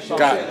arms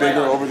got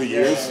bigger over the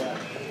years?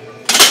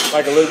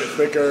 Like a little bit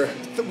thicker?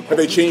 Have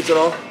they changed at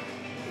all?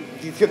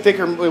 You get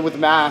thicker with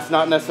mass,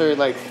 not necessarily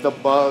like I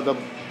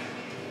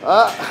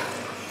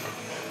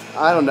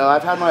don't know.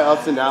 I've had my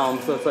ups and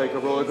downs, so it's like a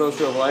roller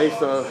coaster of life.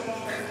 So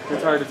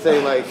it's hard to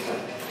say like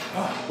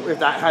if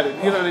that had it.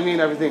 You know what I mean?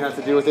 Everything has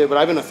to do with it. But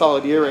I've been a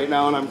solid year right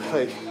now, and I'm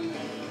like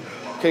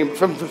came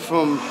from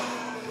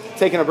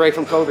taking a break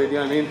from COVID. You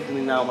know what I mean? I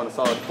mean now I'm on a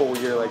solid full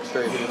year like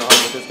straight hitting the hard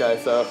with this guy.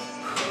 So,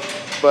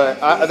 but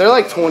they're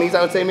like 20s,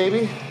 I would say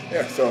maybe.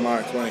 Yeah, so am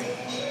I, 20.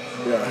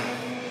 Yeah.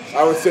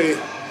 I would say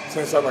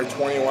since I'm like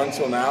 21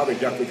 till now, they've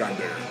definitely gotten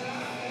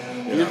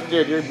bigger.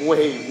 Dude, you're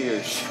way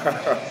huge.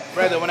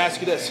 Brandon, I want to ask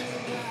you this.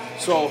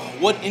 So,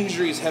 what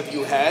injuries have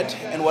you had,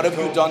 and what have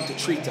you done to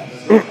treat them?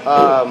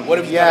 What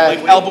have you done,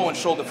 like elbow and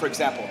shoulder, for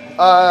example?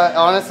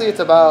 Honestly, it's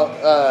about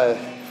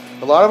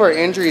a lot of our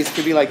injuries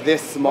could be like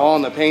this small,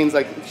 and the pain's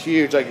like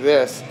huge, like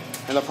this,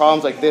 and the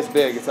problem's like this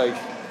big. It's like,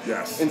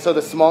 Yes. and so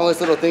the smallest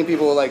little thing,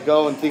 people will like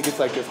go and think it's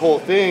like this whole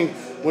thing,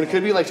 when it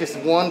could be like just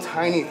one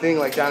tiny thing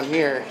like down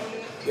here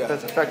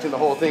that's affecting the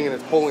whole thing, and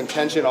it's pulling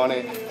tension on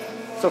it.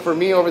 So for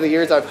me, over the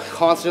years, I've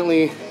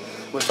constantly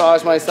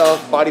massaged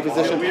myself, body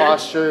position,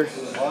 posture,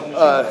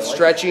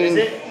 stretching,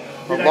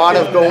 a lot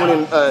of going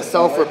in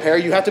self-repair.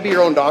 You have to be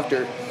your own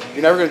doctor.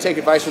 You're never going to take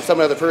advice from some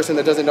other person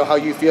that doesn't know how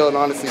you feel, and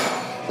honestly,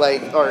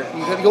 like, or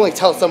you can only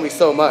tell somebody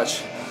so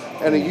much,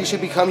 and you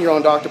should become your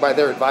own doctor by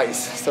their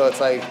advice. So it's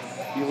like,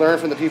 you learn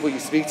from the people you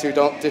speak to.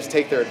 Don't just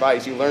take their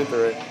advice. You learn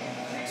through it.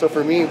 So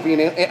for me,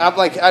 I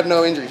have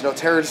no injuries, no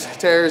tears.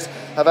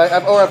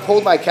 I've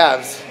pulled my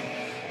calves.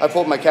 I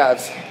pulled my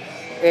calves,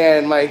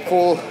 and my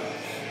full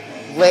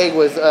leg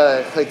was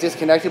like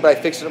disconnected, but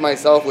I fixed it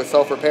myself with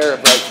self-repair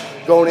of like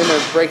going in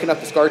and breaking up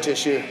the scar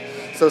tissue.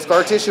 So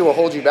scar tissue will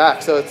hold you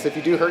back. So if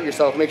you do hurt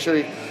yourself, make sure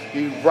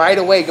you right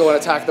away go and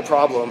attack the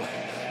problem.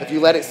 If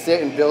you let it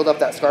sit and build up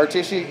that scar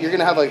tissue, you're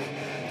gonna have like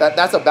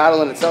that's a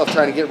battle in itself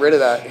trying to get rid of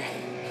that.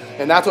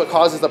 And that's what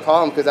causes the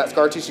problem, because that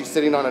scar tissue is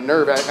sitting on a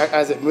nerve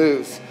as it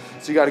moves.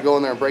 So you got to go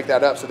in there and break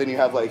that up, so then you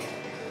have like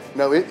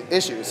no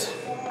issues.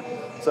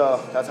 So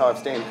that's how I've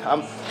stayed.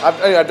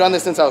 I've done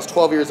this since I was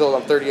 12 years old.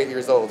 I'm 38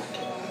 years old.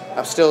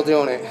 I'm still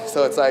doing it.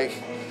 So it's like,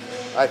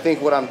 I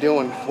think what I'm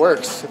doing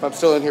works. If I'm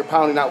still in here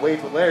pounding out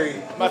weights with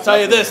Larry. I'll tell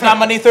you this, not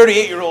many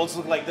 38-year-olds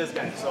look like this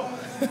guy, so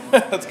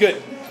that's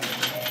good.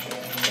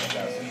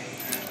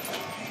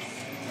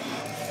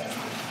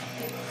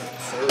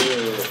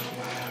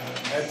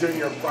 Entering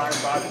your prime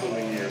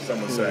bodybuilding year,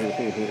 some would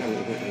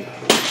say.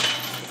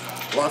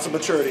 Lots of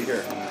maturity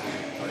here.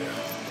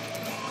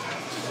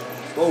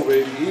 Oh,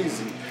 baby,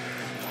 easy.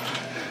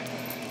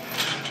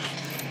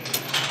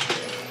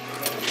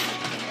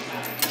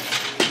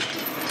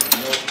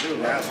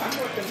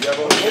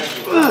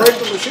 Break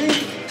the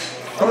machine.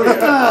 Oh, yeah.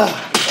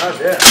 God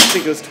damn. I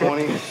think it was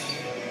 20. You I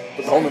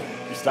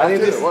stopped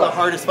think it this or is what? the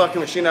hardest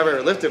fucking machine I've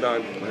ever lifted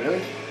on.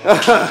 Really?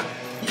 I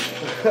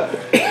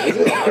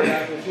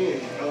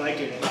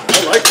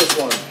I like this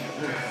one.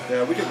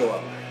 Yeah, we could go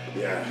up.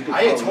 Yeah.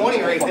 hit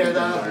 20 right there,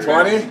 though.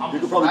 20? You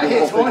could probably I do the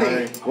hit whole 20.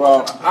 thing.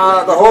 Well, the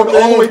whole All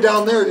the way thing.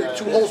 down there, you're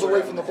 2 holes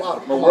away from the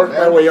bottom. We'll Come work on,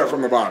 my man. way up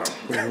from the bottom.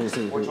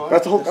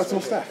 That's the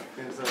whole stack.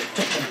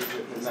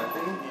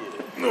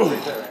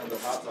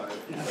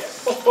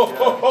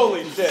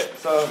 Holy shit.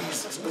 So,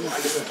 it's a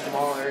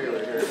small area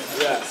right here.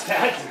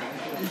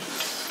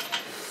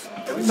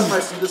 Every time I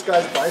see this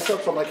guy's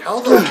biceps, I'm like, how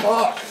the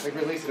fuck? Like,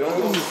 release it.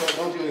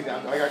 Don't do anything.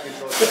 I got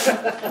control.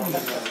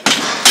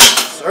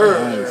 Sir.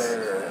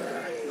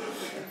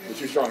 But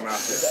you're strong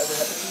master.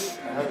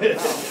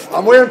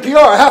 I'm wearing PR.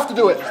 I have to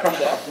do it.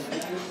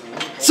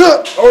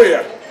 Sir. Oh,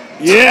 yeah.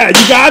 Yeah,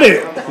 you got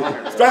it.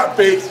 Stop,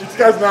 Bates. This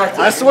guy's not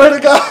acting. I swear to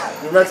God.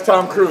 The next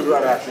Tom Cruise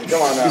without acting.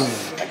 Come on now.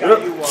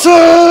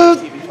 Sir.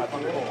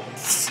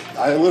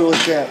 I literally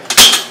can't.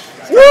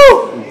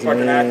 Woo!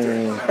 Fucking actor.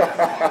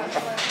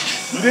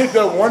 You did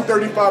the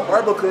 135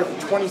 barbell curl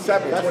for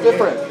 27. That's 28.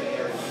 different.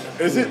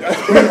 Is it?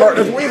 That's way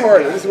harder. It's way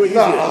harder. This is way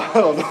easier. No, I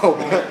don't know.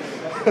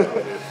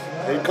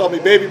 They call me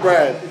Baby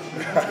Brad.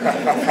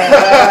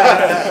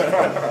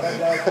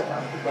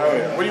 Oh,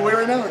 yeah. What do you weigh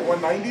right now? Like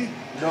 190?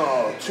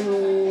 No,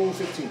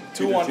 215.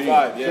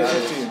 215, yeah.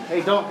 215.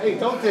 Hey,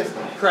 don't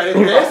discredit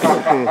this.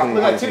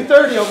 Look at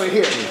 230 over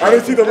here. I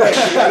didn't see the legs.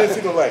 I didn't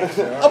see the legs.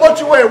 How much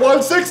you weigh?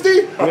 160?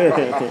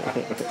 Yeah,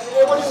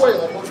 what do you weigh?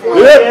 Like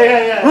 120?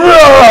 Yeah.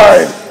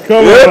 Right.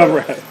 Come on,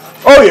 Brad.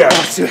 Oh, yeah.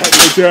 Too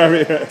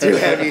heavy. Too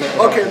heavy.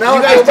 Okay, now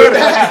I feel better.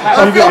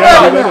 I feel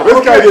better now.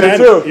 This guy did it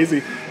too.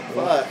 Easy.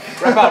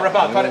 Rep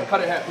out.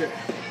 Cut it half here.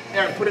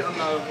 Aaron, put it on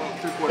the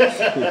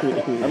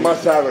 3/4. I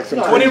must have like some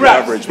 20 crazy reps.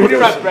 average 20 because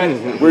reps,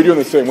 Brad. we're doing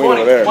the same weight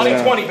 20, over there.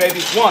 20, baby.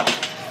 1,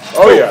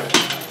 Oh, yeah.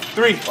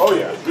 3, Oh,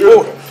 yeah. 4,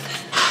 Beautiful.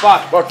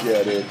 5, Fuck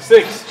yeah, dude.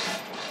 6,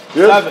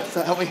 Yep.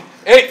 7, Help me.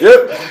 8,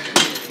 Yep.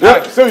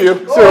 Yep. Still you.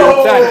 Still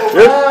you. 10,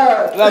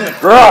 Yep. 11,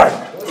 Grind.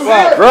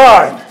 12,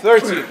 Grind.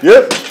 13,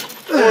 Yep.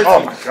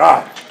 Oh, my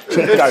God. This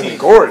guy's 15,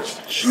 engorged.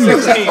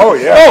 16, Oh,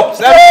 yeah.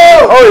 17,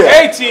 Oh,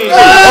 yeah. 18, Oh,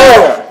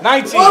 yeah.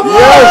 19.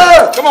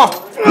 Yes. Come on.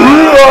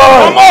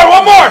 Grind.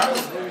 One more.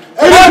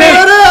 Oh,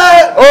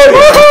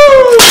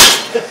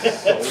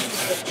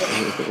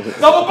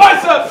 Double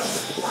biceps.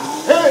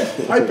 yeah.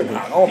 Hyping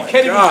out. Oh, my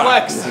Can't even God.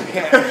 flex.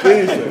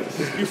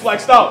 Jesus. You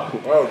flexed out.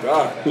 Oh,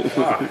 God.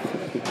 Fuck.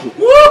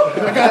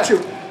 I got you.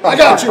 I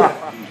got you.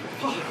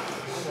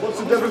 What's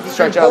the difference between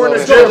Stretch out a pouring little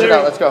and bit. Stretch it doing?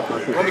 out. Let's go.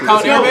 Want me to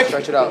count Arabic?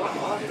 Stretch it out.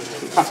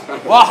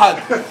 Wahad.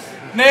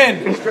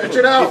 Nin. Stretch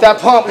it out. Get that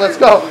pump. Let's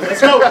go.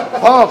 Let's go.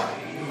 Pump.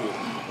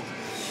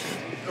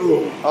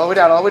 All the way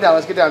down. All the way down.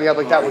 Let's get down. Yeah,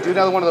 like that one. Do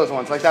another one of those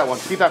ones. Like that one.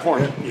 Keep that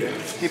form.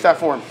 Keep that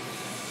form.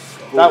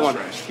 That one.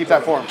 Keep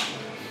that form.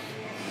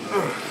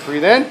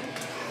 Breathe in.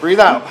 Breathe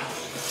out.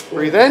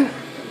 Breathe in.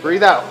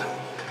 Breathe out.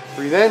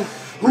 Breathe in.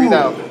 Breathe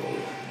out.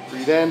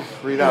 Breathe in.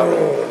 Breathe out.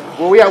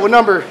 Where we at? What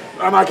number?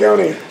 I'm not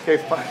counting. Okay,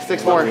 5,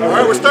 6 more. All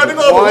right, we're starting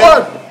over.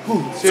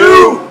 1,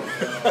 2,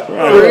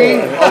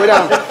 3. All the way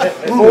down.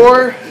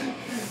 4,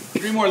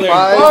 3 more,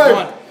 Larry.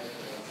 5.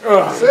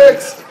 1.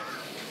 6.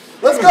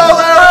 Let's go,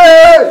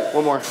 Larry!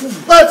 One more.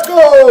 Let's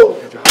go!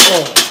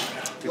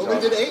 You only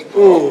did 8?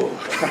 Ooh.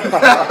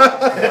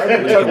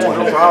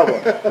 No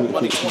problem.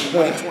 20,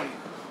 20.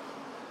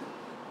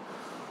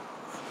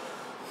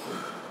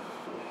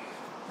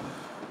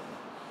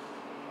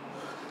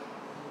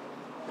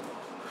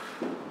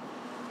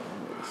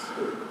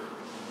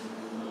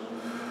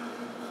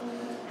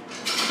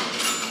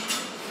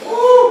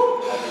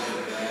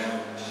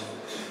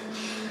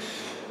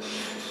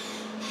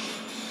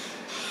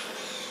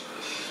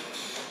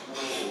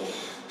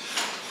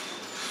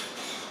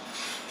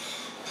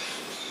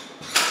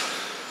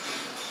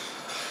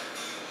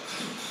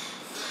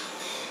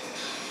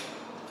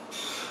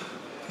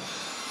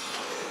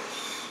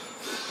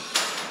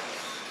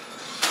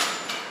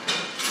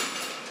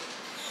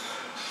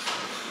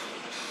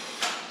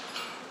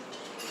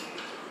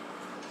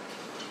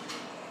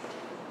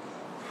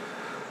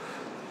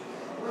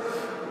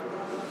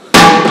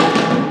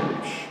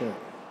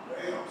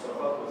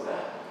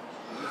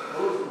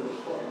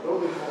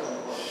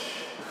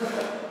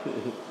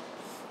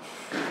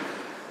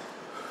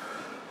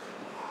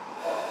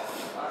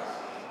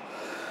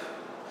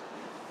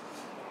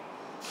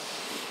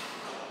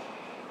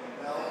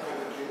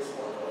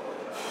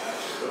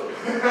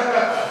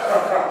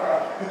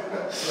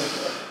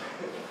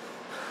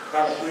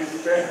 Time to please the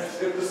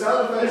fans. If the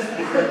sound effects.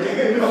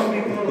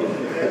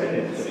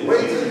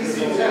 Wait till you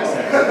see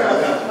Jackson.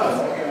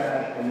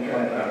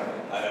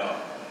 I know.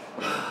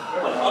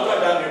 I'll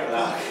drive down here for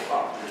that.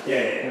 Yeah.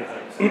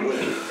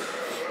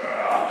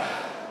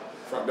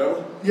 Front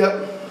double? Yep.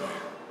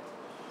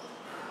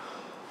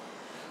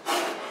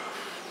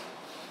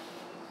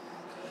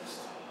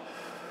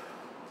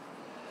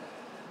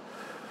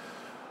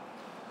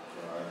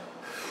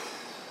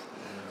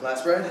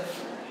 Glass bread?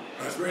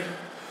 That's great.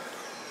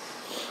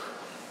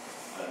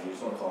 You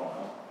just want to call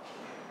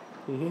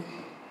him out.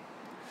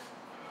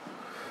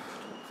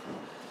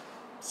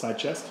 Side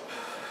chest.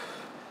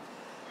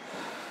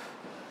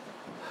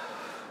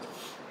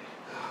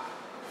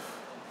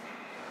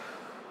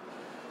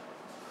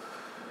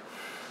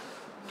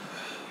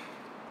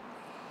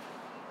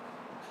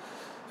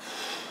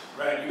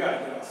 Right, you gotta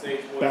get on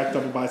stage, boy. Back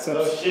double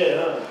biceps. Shit,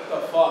 huh?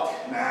 What the fuck?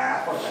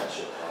 Nah, fuck that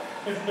shit.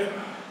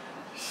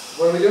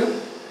 What are we doing?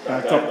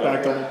 Back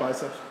double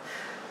biceps.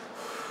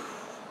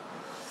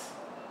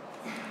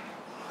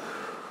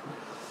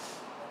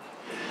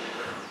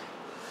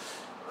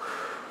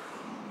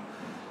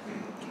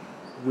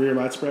 Rear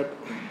lat spread.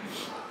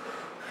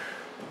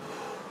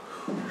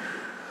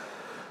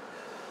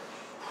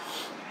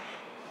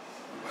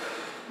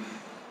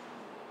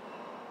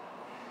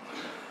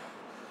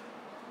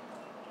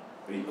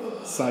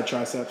 Side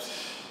triceps.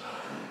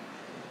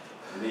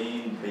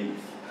 Lean beef.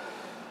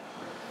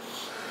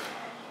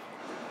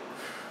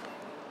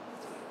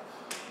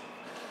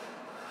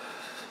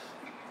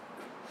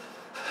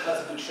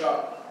 That's a good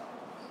shot.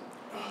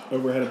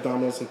 Overhead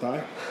abdominals and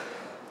thigh.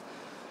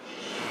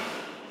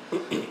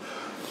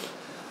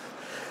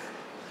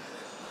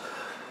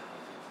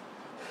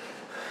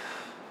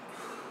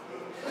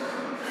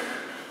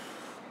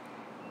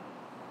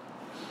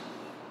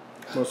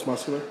 Most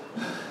muscular.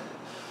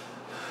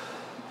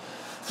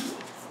 It's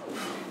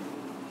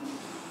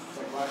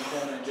like Ryan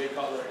Coleman and Jay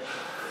Cutler.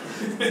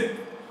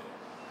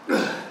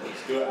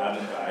 Let's do it out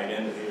of the bag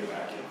again to hear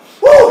vacuum.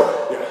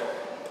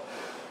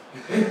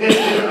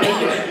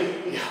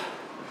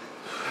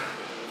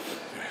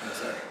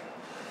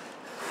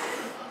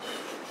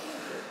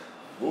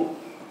 Whoop.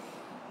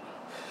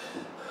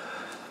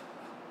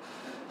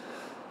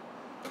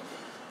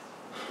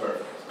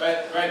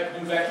 Perfect. Right,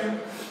 you vacuum?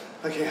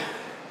 I can't.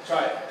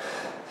 Try it.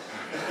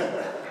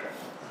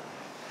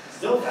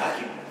 Still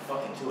vacuum.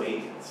 Fucking 2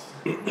 agents.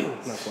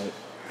 Not quite.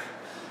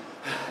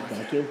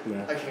 Vacuum?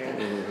 Yeah. I can't.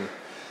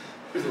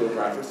 Just a little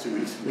practice, 2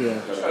 weeks.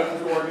 Yeah. Try to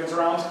move your organs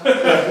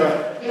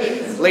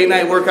around. Late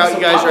night workout,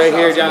 you guys right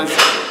here down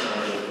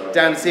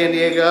in San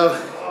Diego.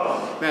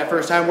 Man,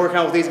 first time working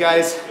out with these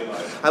guys.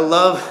 I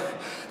love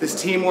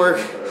this teamwork,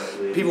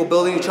 people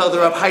building each other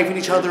up, hyping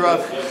each other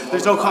up.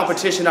 There's no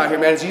competition out here,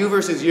 man. It's you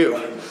versus you.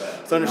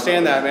 So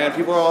understand that, man.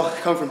 People all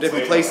come from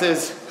different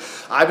places.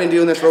 I've been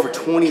doing this for over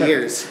 20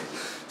 years.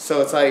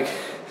 So it's like,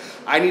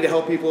 I need to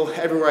help people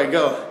everywhere I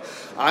go.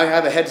 I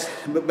have a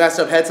messed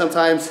up head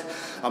sometimes.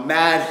 I'm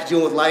mad,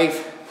 dealing with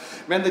life.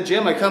 Man, the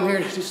gym, I come here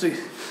just to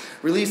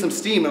release some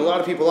steam, and a lot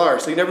of people are.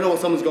 So you never know what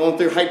someone's going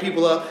through, hype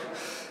people up.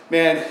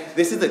 Man,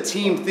 this is a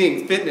team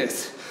thing,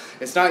 fitness.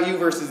 It's not you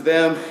versus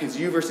them, it's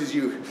you versus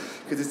you.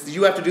 Because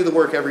you have to do the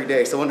work every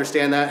day, so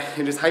understand that.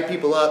 And just hype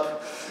people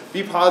up.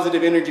 Be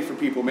positive energy for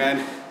people,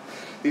 man.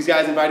 These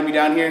guys invited me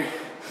down here.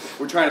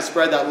 We're trying to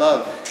spread that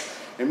love.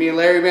 And me and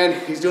Larry,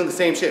 man, he's doing the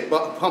same shit,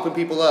 pumping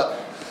people up.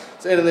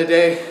 At the end of the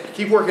day,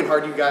 keep working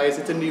hard, you guys.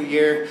 It's a new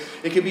year.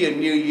 It could be a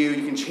new you.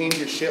 You can change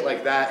your shit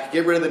like that.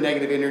 Get rid of the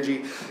negative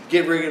energy.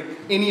 Get rid of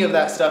any of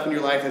that stuff in your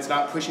life that's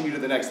not pushing you to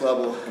the next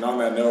level. And on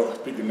that note,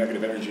 speaking of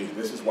negative energy,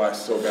 this is why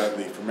so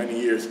badly, for many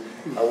years,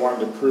 I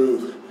wanted to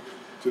prove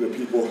to the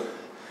people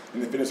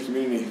in the fitness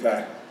community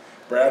that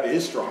Brad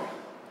is strong.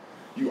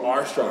 You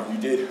are strong. You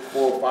did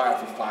 405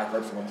 for 5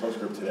 reps in one close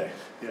group today.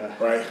 Yeah.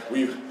 Right?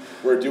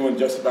 We're doing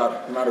just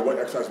about, no matter what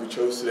exercise we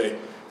chose today,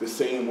 the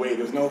same weight.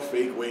 There's no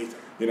fake weight,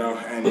 you know,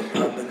 and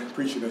I've been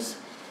preaching this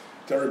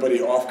to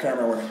everybody off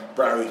camera when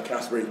Bradley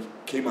Castleberry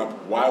came up a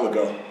while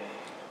ago.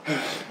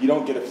 You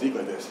don't get a physique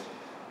like this.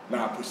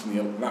 Not pushing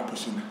your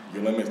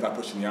limits, not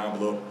pushing the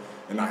envelope,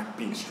 and not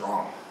being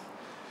strong.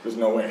 There's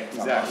no way. It's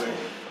Exactly. not possible.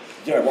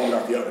 You can't have one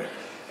without the other.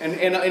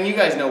 And you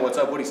guys know what's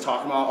up, what he's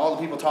talking about. All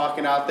the people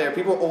talking out there,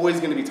 people are always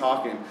going to be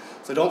talking.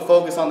 So don't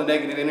focus on the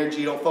negative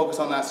energy. Don't focus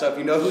on that stuff.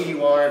 You know who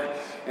you are,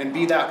 and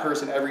be that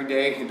person every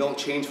day, and don't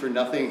change for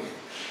nothing.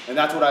 And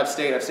that's what I've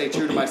stayed. I've stayed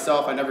true to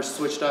myself. I never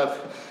switched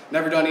up,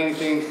 never done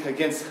anything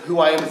against who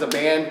I am as a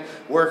man.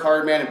 Work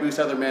hard, man, and boost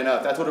other men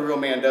up. That's what a real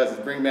man does, is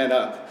bring men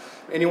up.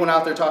 Anyone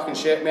out there talking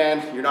shit,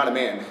 man, you're not a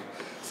man.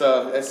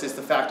 So that's just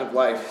the fact of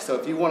life. So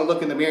if you want to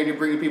look in the mirror and you're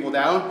bringing people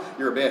down,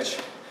 you're a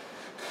bitch.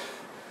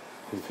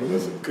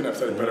 Listen, couldn't have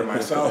said it better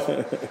myself.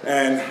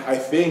 And I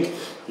think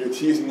you're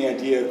teasing the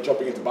idea of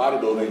jumping into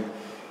bodybuilding.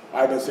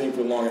 I've been saying for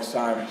the longest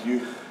time,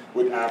 you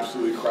would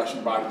absolutely crush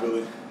in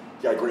bodybuilding.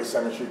 You got great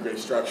symmetry, great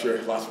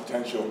structure, lots of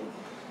potential.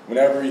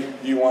 Whenever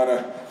you want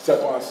to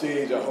step on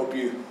stage, I hope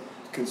you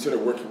consider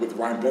working with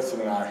Ryan Besson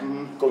and I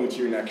going into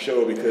your next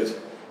show, because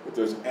if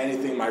there's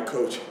anything my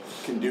coach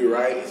can do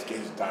right, is get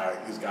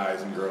his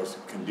guys and girls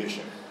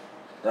conditioned,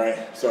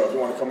 right? So if you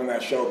want to come in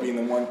that show being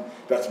the one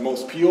that's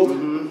most peeled,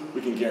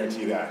 we can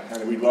guarantee that.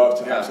 And we'd love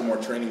to have some more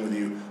training with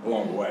you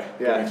along the way.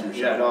 Going into your show.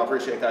 Yeah, no, I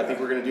appreciate that. I think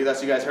we're going to do that.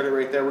 So you guys heard it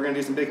right there. We're going to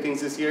do some big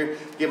things this year.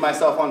 Get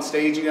myself on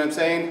stage, you know what I'm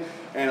saying?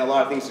 And a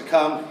lot of things to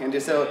come. And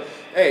just so,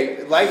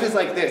 hey, life is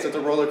like this. It's a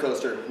roller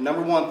coaster.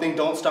 Number one thing,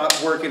 don't stop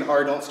working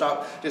hard. Don't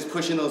stop just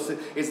pushing those.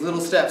 It's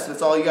little steps.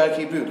 That's all you got to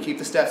keep doing. Keep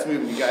the steps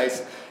moving, you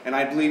guys. And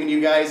I believe in you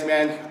guys,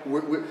 man.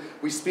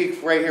 We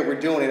speak right here.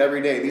 We're doing it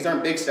every day. These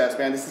aren't big steps,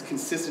 man. This is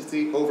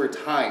consistency over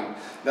time.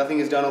 Nothing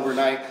is done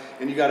overnight.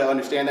 And you got to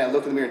understand that and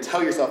look in the mirror and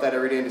tell yourself that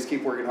every day and just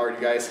keep working hard,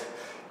 you guys.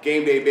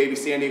 Game day, baby.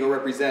 San Diego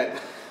represent.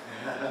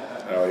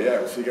 Oh, yeah.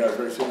 We'll see you guys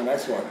very soon in the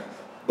next one.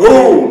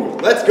 Boom!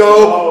 Let's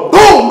go.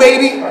 Boom,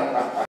 baby.